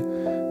adapted,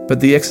 but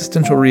the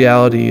existential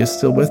reality is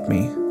still with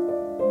me.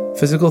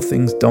 Physical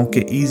things don't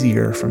get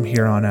easier from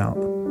here on out.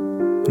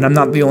 And I'm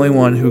not the only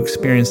one who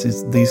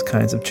experiences these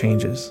kinds of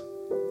changes.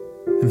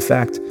 In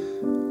fact,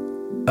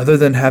 other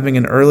than having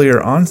an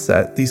earlier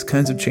onset, these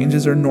kinds of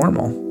changes are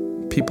normal.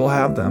 People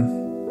have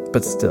them,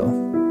 but still.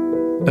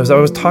 As I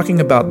was talking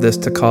about this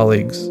to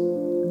colleagues,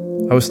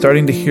 I was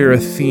starting to hear a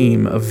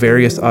theme of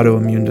various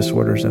autoimmune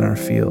disorders in our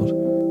field.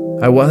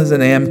 I was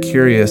and am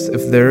curious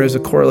if there is a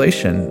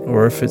correlation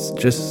or if it's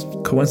just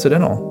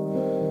coincidental.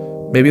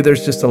 Maybe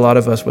there's just a lot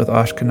of us with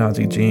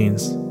Ashkenazi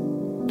genes.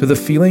 Do the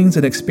feelings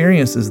and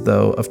experiences,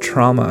 though, of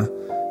trauma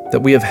that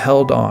we have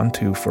held on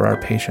to for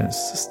our patients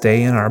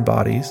stay in our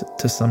bodies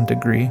to some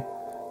degree?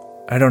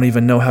 I don't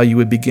even know how you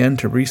would begin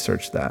to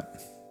research that.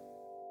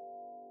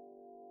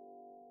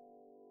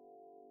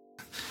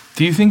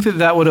 Do you think that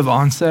that would have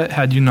onset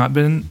had you not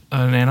been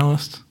an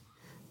analyst?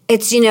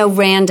 It's,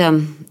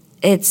 random.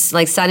 It's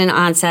like sudden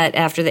onset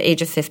after the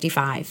age of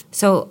 55.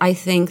 So I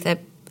think that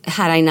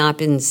had I not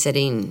been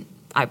sitting,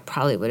 I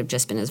probably would have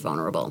just been as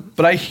vulnerable.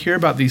 But I hear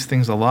about these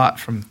things a lot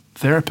from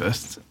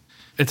therapists.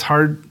 It's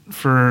hard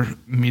for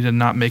me to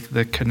not make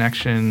the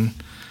connection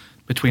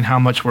between how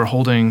much we're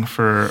holding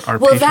for our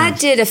patients. Well, that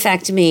did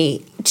affect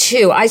me,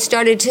 too. I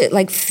started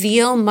to,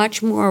 feel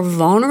much more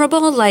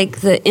vulnerable,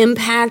 the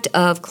impact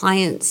of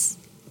clients'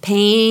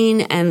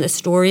 pain and the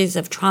stories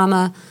of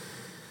trauma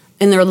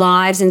in their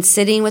lives, and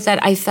sitting with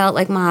that, I felt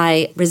like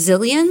my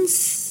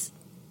resilience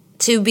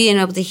to being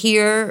able to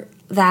hear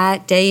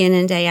that day in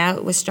and day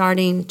out was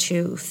starting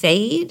to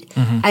fade.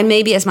 Mm-hmm. And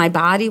maybe as my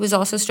body was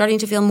also starting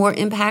to feel more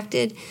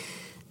impacted.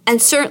 And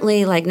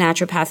certainly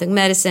naturopathic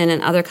medicine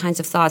and other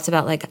kinds of thoughts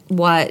about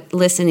what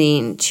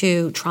listening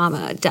to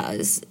trauma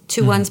does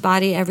to one's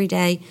body every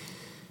day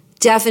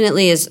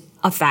definitely is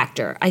a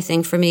factor, I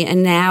think, for me.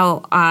 And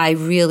now I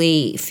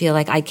really feel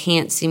like I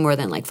can't see more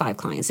than 5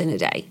 clients in a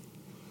day.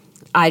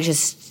 I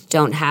just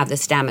don't have the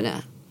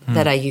stamina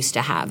that I used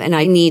to have. And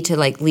I need to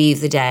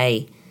leave the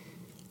day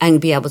and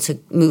be able to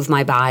move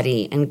my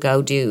body and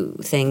go do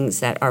things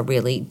that are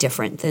really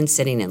different than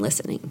sitting and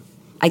listening.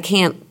 I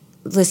can't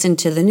listen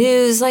to the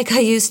news like I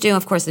used to.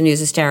 Of course, the news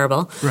is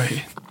terrible.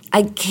 Right.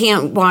 I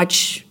can't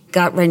watch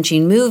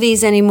gut-wrenching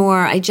movies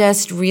anymore. I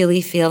just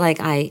really feel like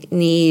I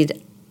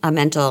need a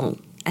mental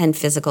and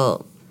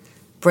physical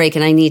break,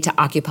 and I need to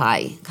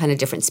occupy kind of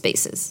different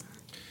spaces.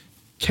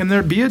 Can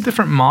there be a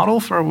different model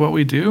for what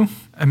we do?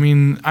 I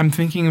mean, I'm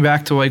thinking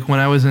back to when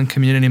I was in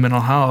community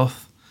mental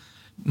health,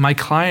 my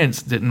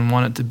clients didn't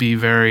want it to be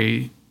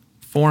very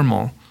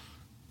formal.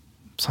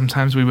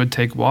 Sometimes we would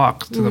take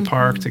walks to the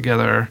park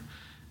together.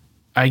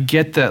 I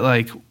get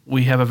that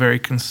we have a very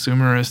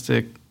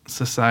consumeristic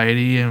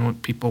society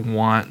and people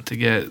want to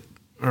get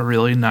a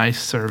really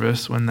nice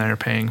service when they're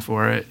paying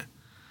for it.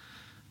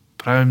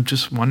 But I'm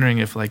just wondering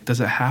if does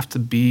it have to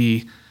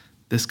be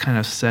this kind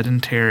of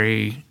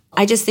sedentary?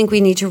 I just think we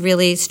need to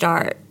really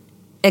start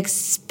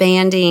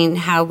expanding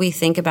how we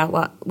think about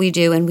what we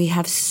do, and we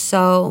have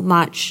so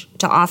much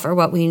to offer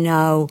what we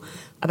know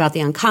about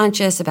the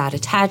unconscious, about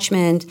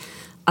attachment,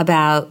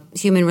 about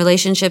human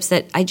relationships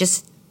that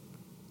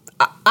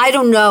I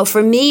don't know.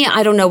 For me,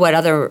 I don't know what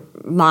other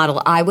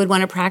model I would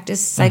want to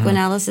practice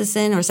psychoanalysis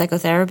in or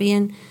psychotherapy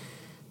in,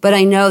 but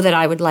I know that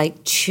I would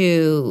like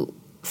to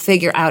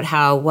figure out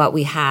how what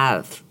we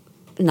have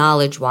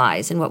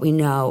knowledge-wise and what we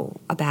know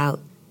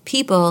about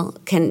people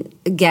can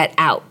get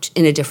out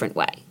in a different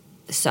way.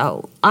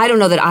 So I don't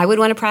know that I would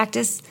want to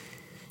practice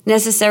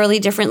necessarily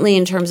differently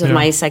in terms of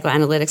my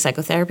psychoanalytic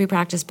psychotherapy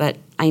practice, but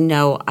I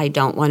know I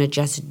don't want to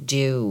just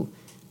do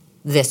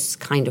this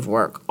kind of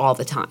work all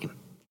the time.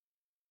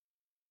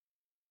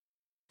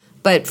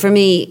 But for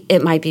me,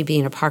 it might be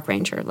being a park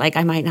ranger.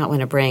 I might not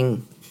want to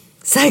bring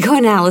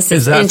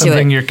psychoanalysis into it. Is that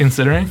something you're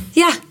considering?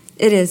 Yeah,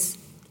 it is.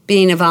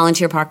 Being a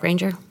volunteer park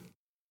ranger.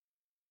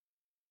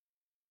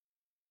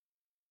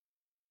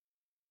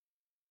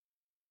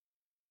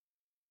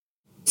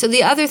 So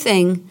the other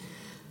thing,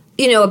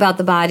 about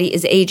the body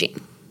is aging.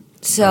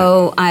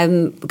 So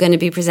I'm going to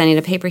be presenting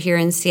a paper here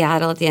in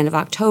Seattle at the end of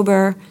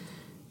October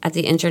at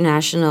the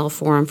International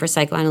Forum for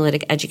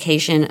Psychoanalytic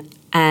Education,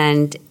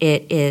 and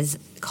it is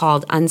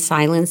called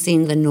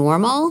Unsilencing the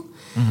Normal.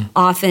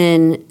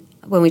 Often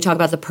when we talk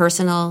about the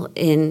personal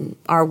in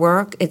our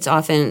work, it's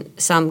often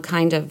some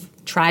kind of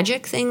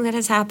tragic thing that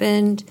has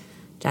happened,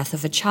 death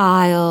of a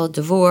child,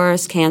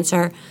 divorce,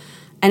 cancer.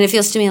 And it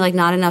feels to me like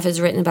not enough is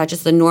written about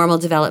just the normal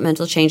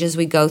developmental changes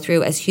we go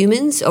through as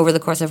humans over the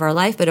course of our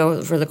life, but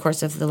over the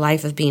course of the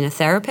life of being a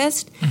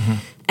therapist.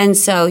 And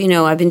so,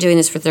 I've been doing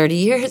this for 30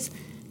 years,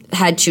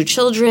 had 2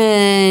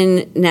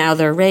 children, now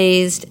they're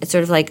raised. It's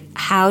sort of like,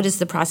 how does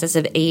the process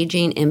of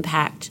aging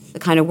impact the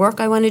kind of work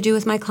I want to do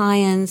with my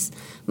clients,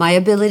 my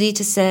ability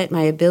to sit,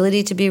 my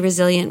ability to be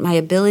resilient, my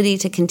ability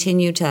to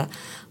continue to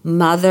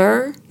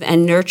mother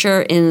and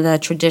nurture in the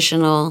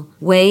traditional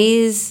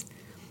ways.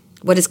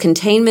 What does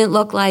containment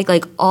look like?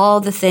 Like all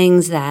the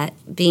things that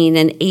being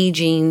an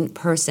aging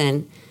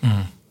person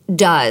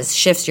does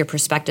shifts your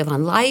perspective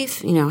on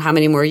life. How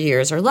many more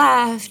years are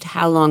left?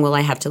 How long will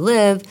I have to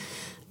live?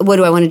 What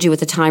do I want to do with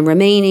the time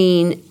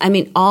remaining? I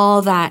mean,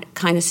 all that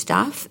kind of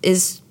stuff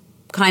is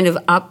kind of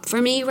up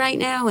for me right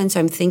now. And so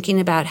I'm thinking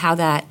about how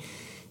that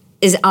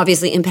is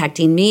obviously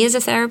impacting me as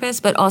a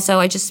therapist, but also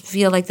I just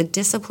feel like the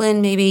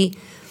discipline maybe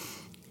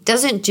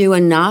doesn't do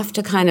enough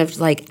to kind of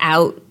like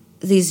out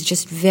these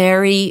just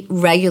very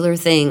regular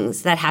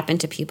things that happen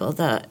to people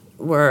that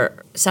were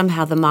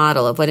somehow the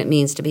model of what it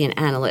means to be an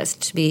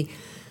analyst, to be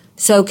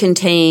so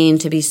contained,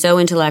 to be so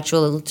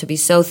intellectual, to be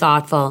so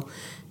thoughtful.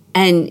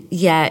 And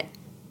yet,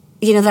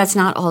 that's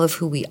not all of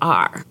who we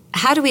are.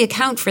 How do we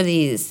account for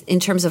these in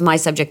terms of my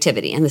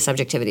subjectivity and the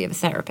subjectivity of a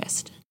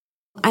therapist?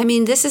 I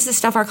mean, this is the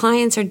stuff our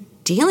clients are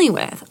dealing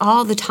with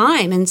all the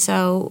time. And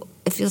so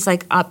it feels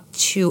like up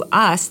to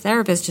us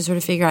therapists to sort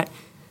of figure out,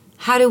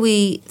 how do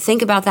we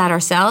think about that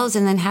ourselves,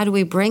 and then how do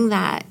we bring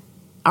that,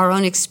 our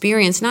own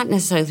experience, not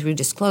necessarily through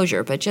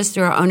disclosure, but just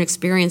through our own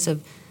experience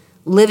of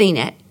living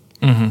it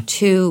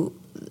to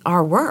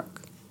our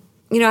work?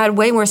 I had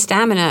way more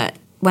stamina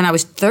when I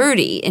was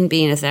 30 in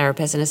being a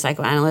therapist and a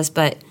psychoanalyst,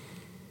 but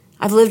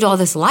I've lived all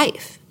this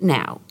life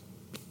now.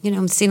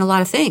 I'm seeing a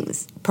lot of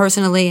things,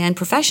 personally and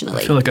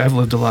professionally. I feel like I've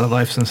lived a lot of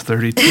life since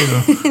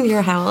 32. And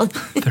you're how old?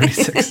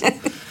 36.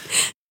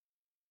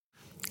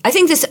 I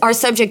think our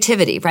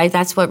subjectivity, right?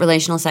 That's what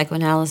relational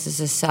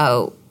psychoanalysis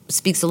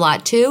speaks a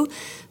lot to.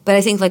 But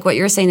I think like what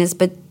you're saying is,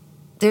 but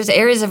there's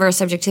areas of our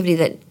subjectivity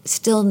that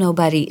still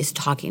nobody is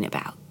talking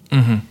about,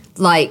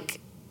 like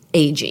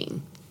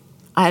aging.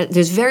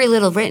 There's very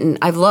little written.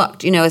 I've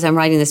looked, as I'm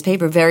writing this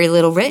paper, very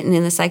little written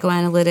in the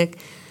psychoanalytic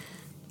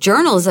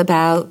journals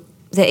about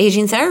the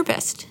aging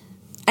therapist.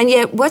 And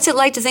yet, what's it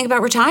like to think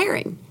about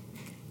retiring?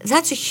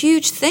 That's a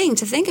huge thing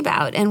to think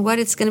about, and what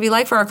it's going to be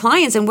like for our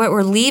clients and what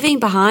we're leaving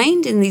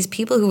behind in these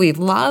people who we've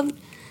loved.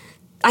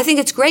 I think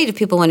it's great if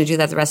people want to do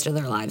that the rest of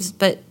their lives.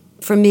 But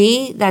for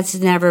me, that's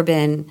never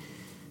been,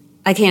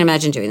 I can't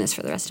imagine doing this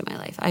for the rest of my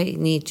life. I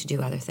need to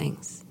do other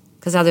things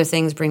because other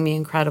things bring me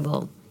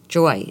incredible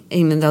joy,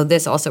 even though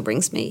this also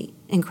brings me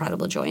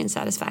incredible joy and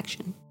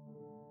satisfaction.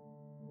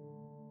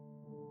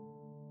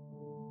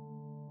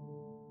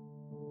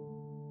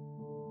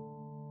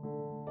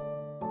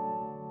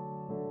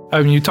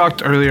 You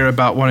talked earlier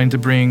about wanting to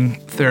bring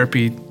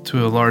therapy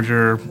to a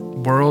larger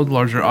world,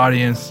 larger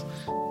audience.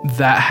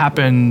 That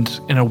happened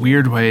in a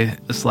weird way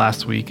this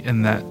last week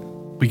in that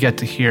we get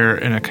to hear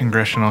in a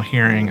congressional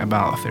hearing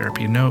about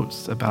therapy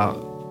notes,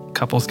 about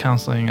couples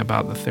counseling,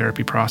 about the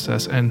therapy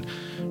process, and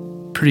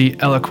pretty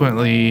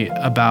eloquently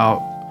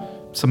about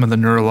some of the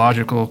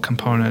neurological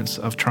components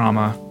of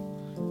trauma.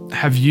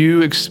 Have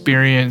you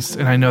experienced,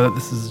 and I know that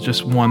this is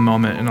just one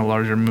moment in a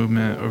larger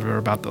movement over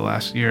about the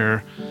last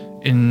year,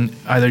 in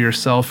either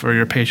yourself or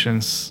your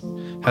patients,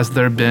 has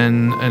there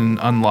been an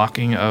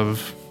unlocking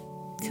of?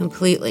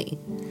 Completely.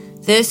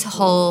 This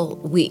whole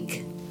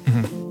week.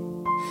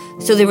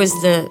 So there was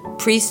the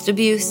priest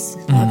abuse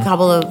a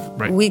couple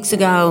of weeks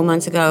ago,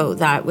 months ago,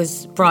 that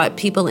brought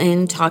people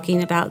in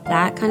talking about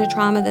that kind of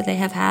trauma that they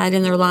have had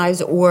in their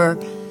lives, or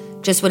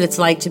just what it's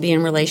like to be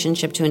in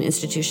relationship to an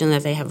institution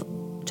that they have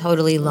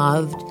totally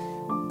loved,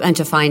 and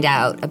to find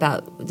out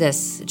about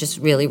this just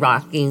really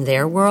rocking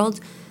their world.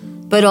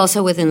 But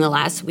also within the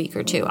last week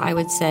or two, I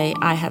would say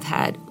I have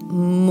had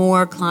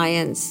more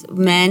clients,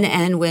 men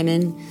and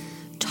women,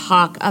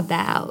 talk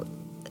about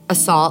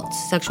assault,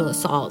 sexual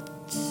assault,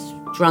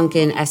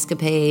 drunken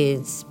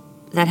escapades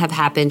that have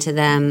happened to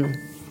them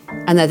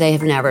and that they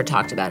have never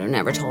talked about or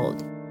never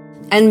told.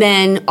 And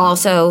men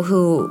also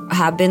who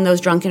have been those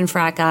drunken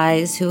frat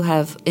guys who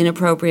have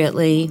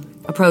inappropriately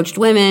approached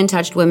women,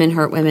 touched women,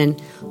 hurt women,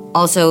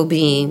 also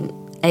being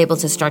able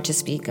to start to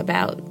speak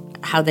about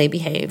how they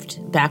behaved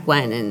back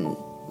when, and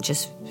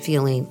just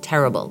feeling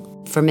terrible.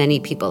 For many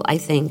people, I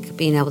think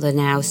being able to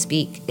now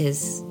speak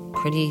is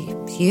pretty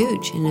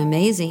huge and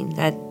amazing,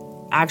 that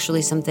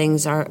actually some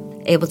things are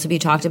able to be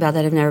talked about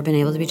that have never been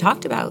able to be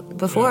talked about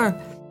before.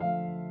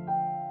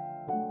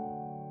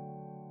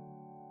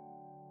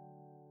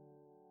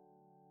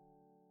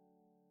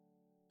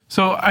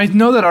 I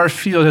know that our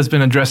field has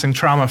been addressing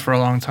trauma for a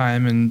long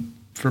time and,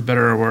 for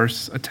better or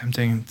worse,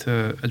 attempting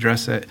to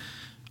address it.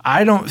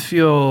 I don't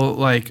feel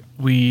like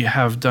we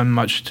have done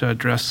much to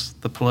address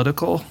the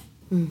political.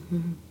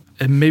 Mm-hmm.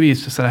 And maybe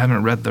it's just that I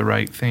haven't read the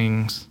right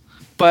things.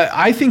 But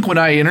I think when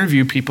I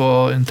interview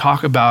people and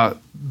talk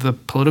about the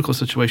political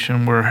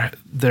situation, where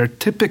they're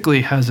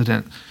typically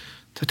hesitant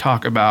to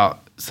talk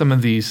about some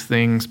of these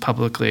things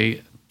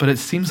publicly, but it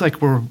seems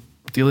like we're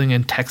dealing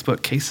in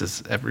textbook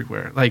cases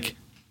everywhere. Like,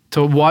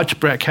 to watch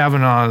Brett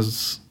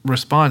Kavanaugh's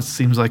response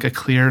seems like a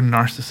clear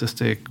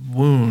narcissistic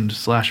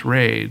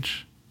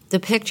wound/rage. The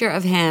picture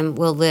of him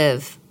will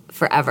live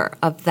forever,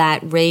 of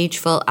that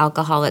rageful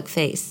alcoholic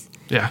face.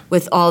 Yeah.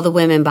 With all the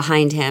women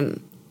behind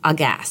him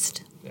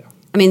aghast. Yeah.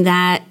 I mean,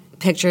 that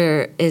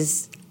picture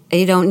is,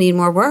 you don't need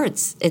more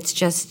words. It's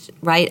just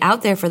right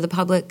out there for the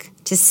public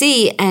to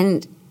see.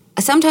 And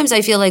sometimes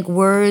I feel like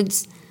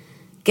words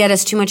get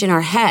us too much in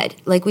our head.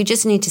 Like, we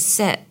just need to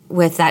sit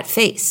with that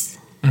face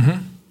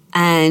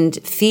and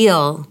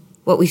feel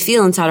what we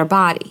feel inside our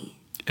body.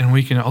 And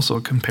we can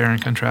also compare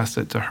and contrast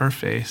it to her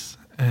face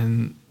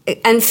and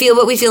feel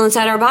what we feel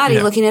inside our body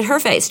looking at her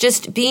face.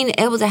 Just being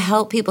able to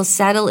help people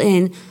settle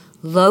in,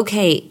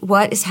 locate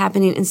what is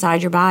happening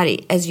inside your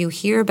body as you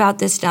hear about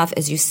this stuff,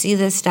 as you see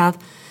this stuff.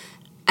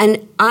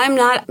 And I'm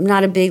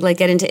not a big,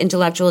 get into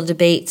intellectual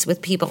debates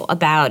with people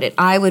about it.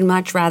 I would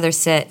much rather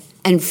sit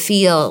and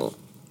feel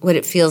what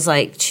it feels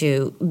like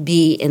to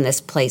be in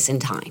this place in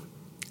time.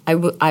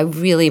 I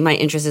really, my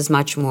interest is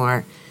much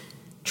more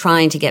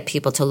trying to get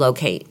people to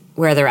locate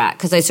where they're at.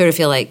 Because I sort of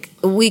feel like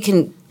we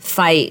can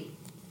fight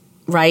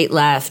right,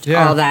 left,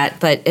 all that.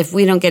 But if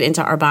we don't get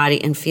into our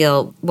body and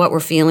feel what we're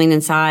feeling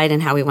inside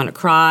and how we want to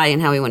cry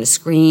and how we want to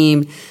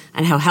scream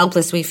and how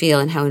helpless we feel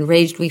and how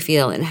enraged we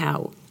feel and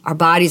how our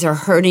bodies are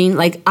hurting.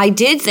 I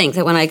did think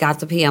that when I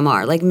got the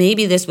PMR,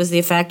 maybe this was the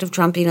effect of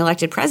Trump being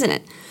elected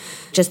president.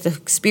 Just the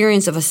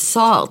experience of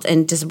assault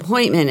and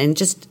disappointment and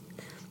just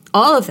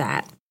all of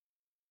that.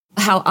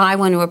 How I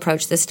want to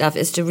approach this stuff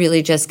is to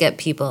really just get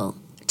people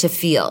to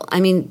feel. I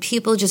mean,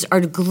 people just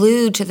are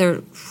glued to their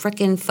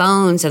frickin'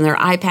 phones and their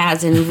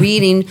iPads and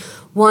reading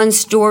one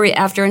story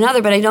after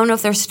another, but I don't know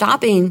if they're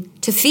stopping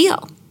to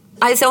feel.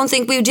 I don't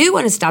think we do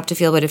want to stop to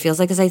feel what it feels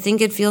like, because I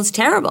think it feels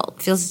terrible.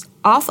 It feels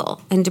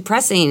awful and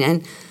depressing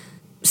and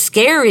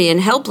scary and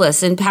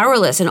helpless and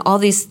powerless and all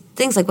these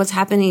things, like what's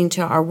happening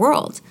to our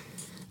world.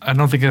 I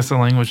don't think that's the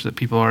language that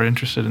people are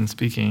interested in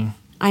speaking.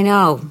 I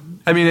know.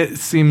 I mean, it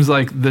seems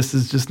like this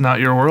is just not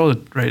your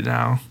world right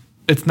now.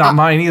 It's not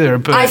mine either.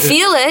 But I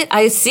feel it.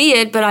 I see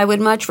it, but I would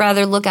much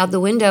rather look out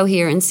the window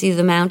here and see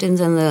the mountains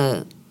and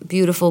the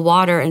beautiful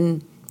water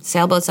and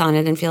sailboats on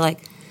it and feel like,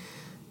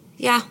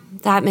 yeah,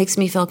 that makes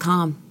me feel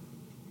calm.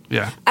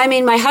 Yeah. I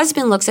mean, my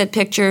husband looks at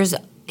pictures.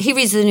 He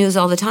reads the news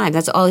all the time.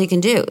 That's all he can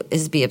do,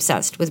 is be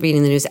obsessed with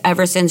reading the news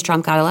ever since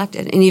Trump got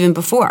elected and even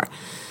before.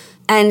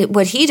 And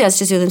what he does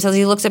to soothe himself,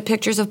 he looks at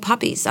pictures of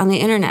puppies on the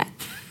internet.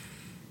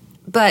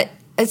 But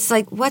it's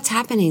like, what's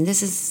happening?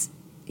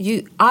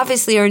 You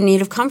obviously are in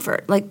need of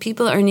comfort.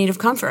 People are in need of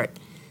comfort.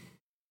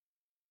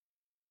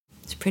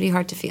 It's pretty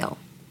hard to feel.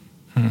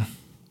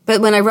 But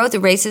when I wrote the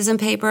racism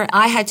paper,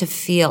 I had to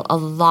feel a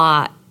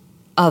lot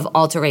of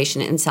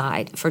alteration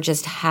inside for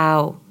just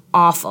how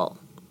awful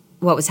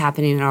what was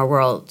happening in our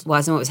world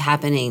was and what was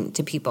happening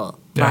to people,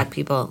 Black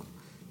people.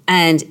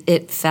 And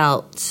it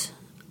felt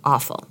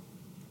awful.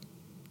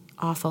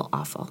 Awful,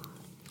 awful.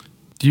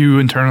 Do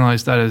you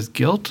internalize that as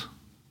guilt?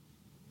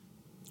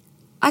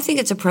 I think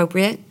it's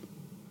appropriate.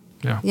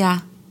 Yeah. Yeah,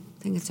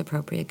 I think it's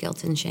appropriate.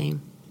 Guilt and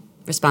shame.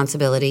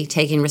 Responsibility,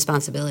 taking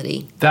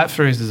responsibility. That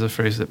phrase is a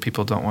phrase that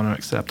people don't want to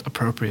accept.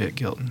 Appropriate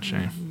guilt and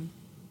shame. Mm-hmm.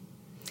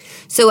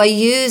 So I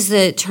use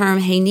the term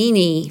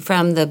Hanini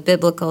from the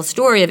biblical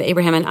story of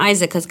Abraham and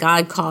Isaac, because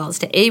God calls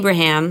to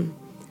Abraham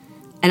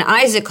and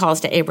Isaac calls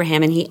to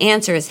Abraham, and he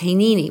answers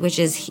Hanini, which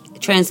is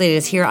translated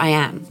as here I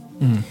am.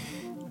 Mm.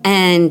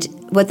 And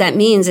what that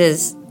means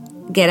is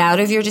get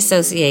out of your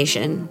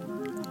dissociation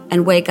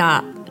and wake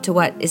up to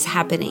what is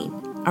happening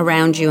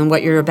around you and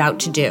what you're about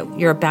to do.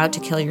 You're about to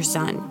kill your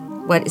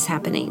son. What is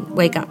happening?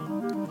 Wake up.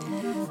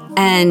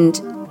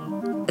 And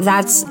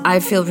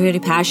I feel really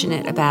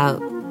passionate about,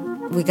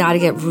 we got to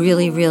get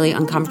really, really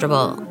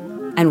uncomfortable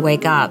and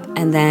wake up,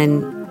 and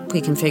then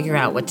we can figure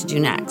out what to do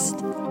next.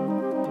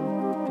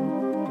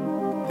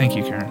 Thank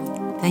you,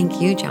 Karen. Thank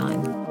you,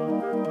 John.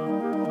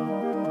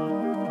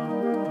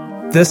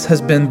 This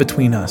has been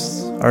Between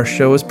Us. Our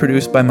show is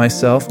produced by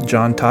myself,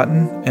 John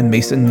Totten, and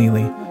Mason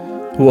Neely,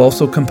 who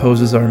also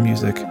composes our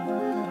music,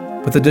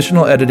 with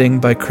additional editing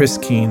by Chris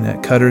Keene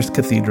at Cutter's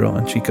Cathedral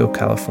in Chico,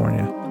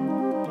 California.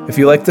 If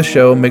you like the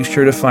show, make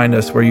sure to find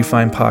us where you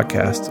find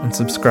podcasts and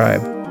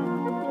subscribe.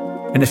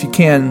 And if you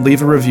can,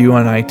 leave a review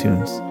on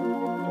iTunes.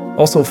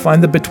 Also,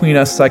 find the Between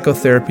Us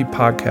Psychotherapy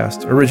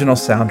Podcast original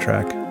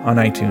soundtrack on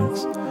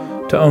iTunes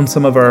to own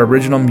some of our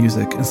original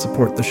music and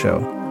support the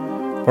show.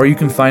 Or you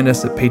can find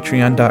us at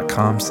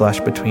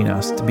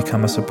patreon.com/betweenus to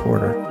become a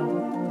supporter.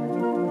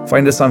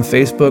 Find us on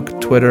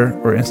Facebook, Twitter,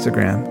 or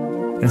Instagram,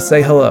 and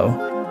say hello.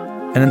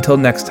 And until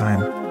next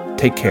time,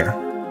 take care.